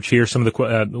research here.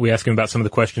 We ask him about some of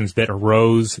the questions that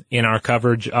arose in our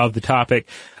coverage of the topic.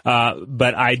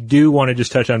 But I do want to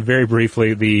just touch on very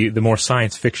briefly the more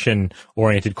science fiction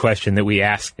oriented question that we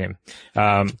asked him.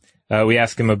 We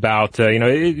asked him about,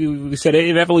 we said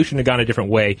if evolution had gone a different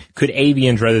way, could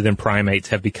avians rather than primates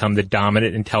have become the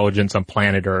dominant intelligence on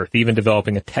planet Earth, even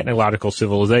developing a technological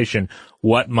civilization?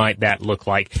 What might that look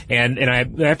like? And I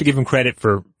have to give him credit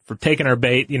for for taking our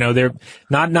bait. You know, they're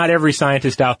not every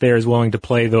scientist out there is willing to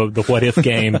play the what if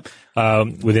game,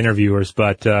 with interviewers,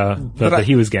 but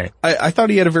he was game. I thought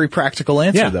he had a very practical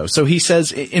answer though. So he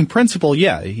says, in principle,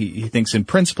 he thinks in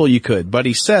principle you could, but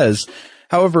he says,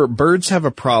 however, birds have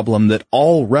a problem that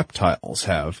all reptiles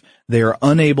have. They are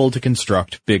unable to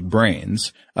construct big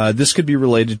brains. This could be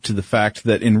related to the fact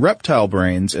that in reptile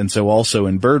brains, and so also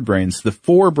in bird brains, the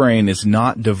forebrain is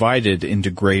not divided into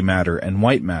gray matter and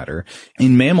white matter.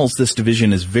 In mammals, this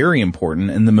division is very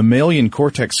important, and the mammalian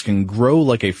cortex can grow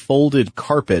like a folded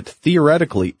carpet,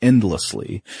 theoretically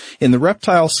endlessly. In the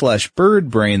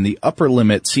reptile/bird brain, the upper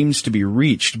limit seems to be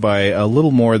reached by a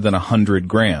little more than 100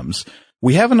 grams.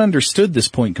 We haven't understood this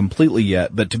point completely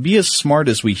yet, but to be as smart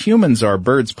as we humans are,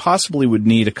 birds possibly would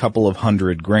need a couple of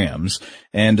 100 grams.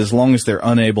 And as long as they're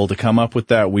unable to come up with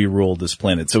that, we rule this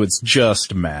planet. So it's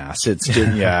just mass. It's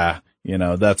just,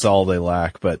 that's all they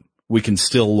lack, but we can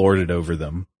still lord it over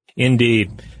them.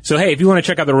 Indeed. So, hey, if you want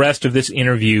to check out the rest of this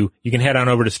interview, you can head on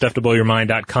over to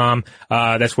stufftoblowyourmind.com.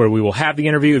 That's where we will have the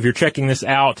interview. If you're checking this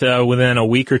out within a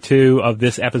week or two of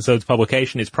this episode's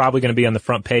publication, it's probably going to be on the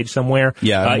front page somewhere.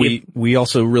 Yeah, we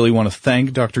also really want to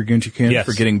thank Dr. Günther Kuhn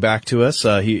for getting back to us.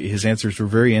 His answers were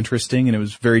very interesting, and it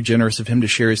was very generous of him to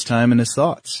share his time and his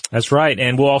thoughts. That's right,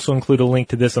 and we'll also include a link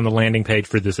to this on the landing page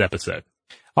for this episode.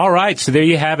 All right, so there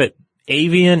you have it.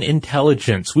 Avian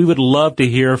intelligence. We would love to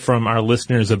hear from our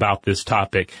listeners about this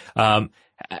topic.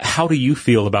 How do you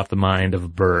feel about the mind of a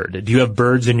bird? Do you have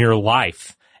birds in your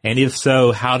life? And if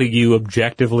so, how do you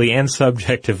objectively and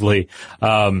subjectively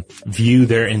view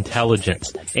their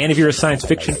intelligence? And if you're a science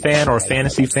fiction fan or a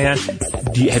fantasy fan,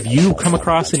 have you come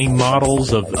across any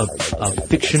models of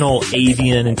fictional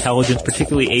avian intelligence,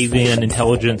 particularly avian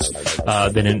intelligence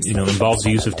that involves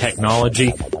the use of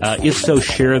technology? If so,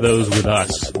 share those with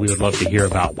us. We would love to hear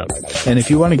about them. And if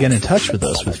you want to get in touch with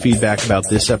us with feedback about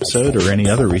this episode or any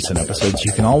other recent episodes,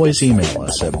 you can always email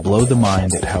us at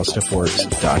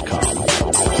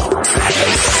blowthemind@howstuffworks.com.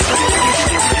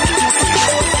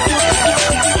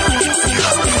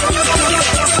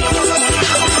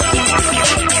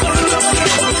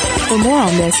 For more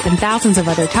on this and thousands of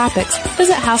other topics,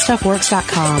 visit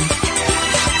howstuffworks.com.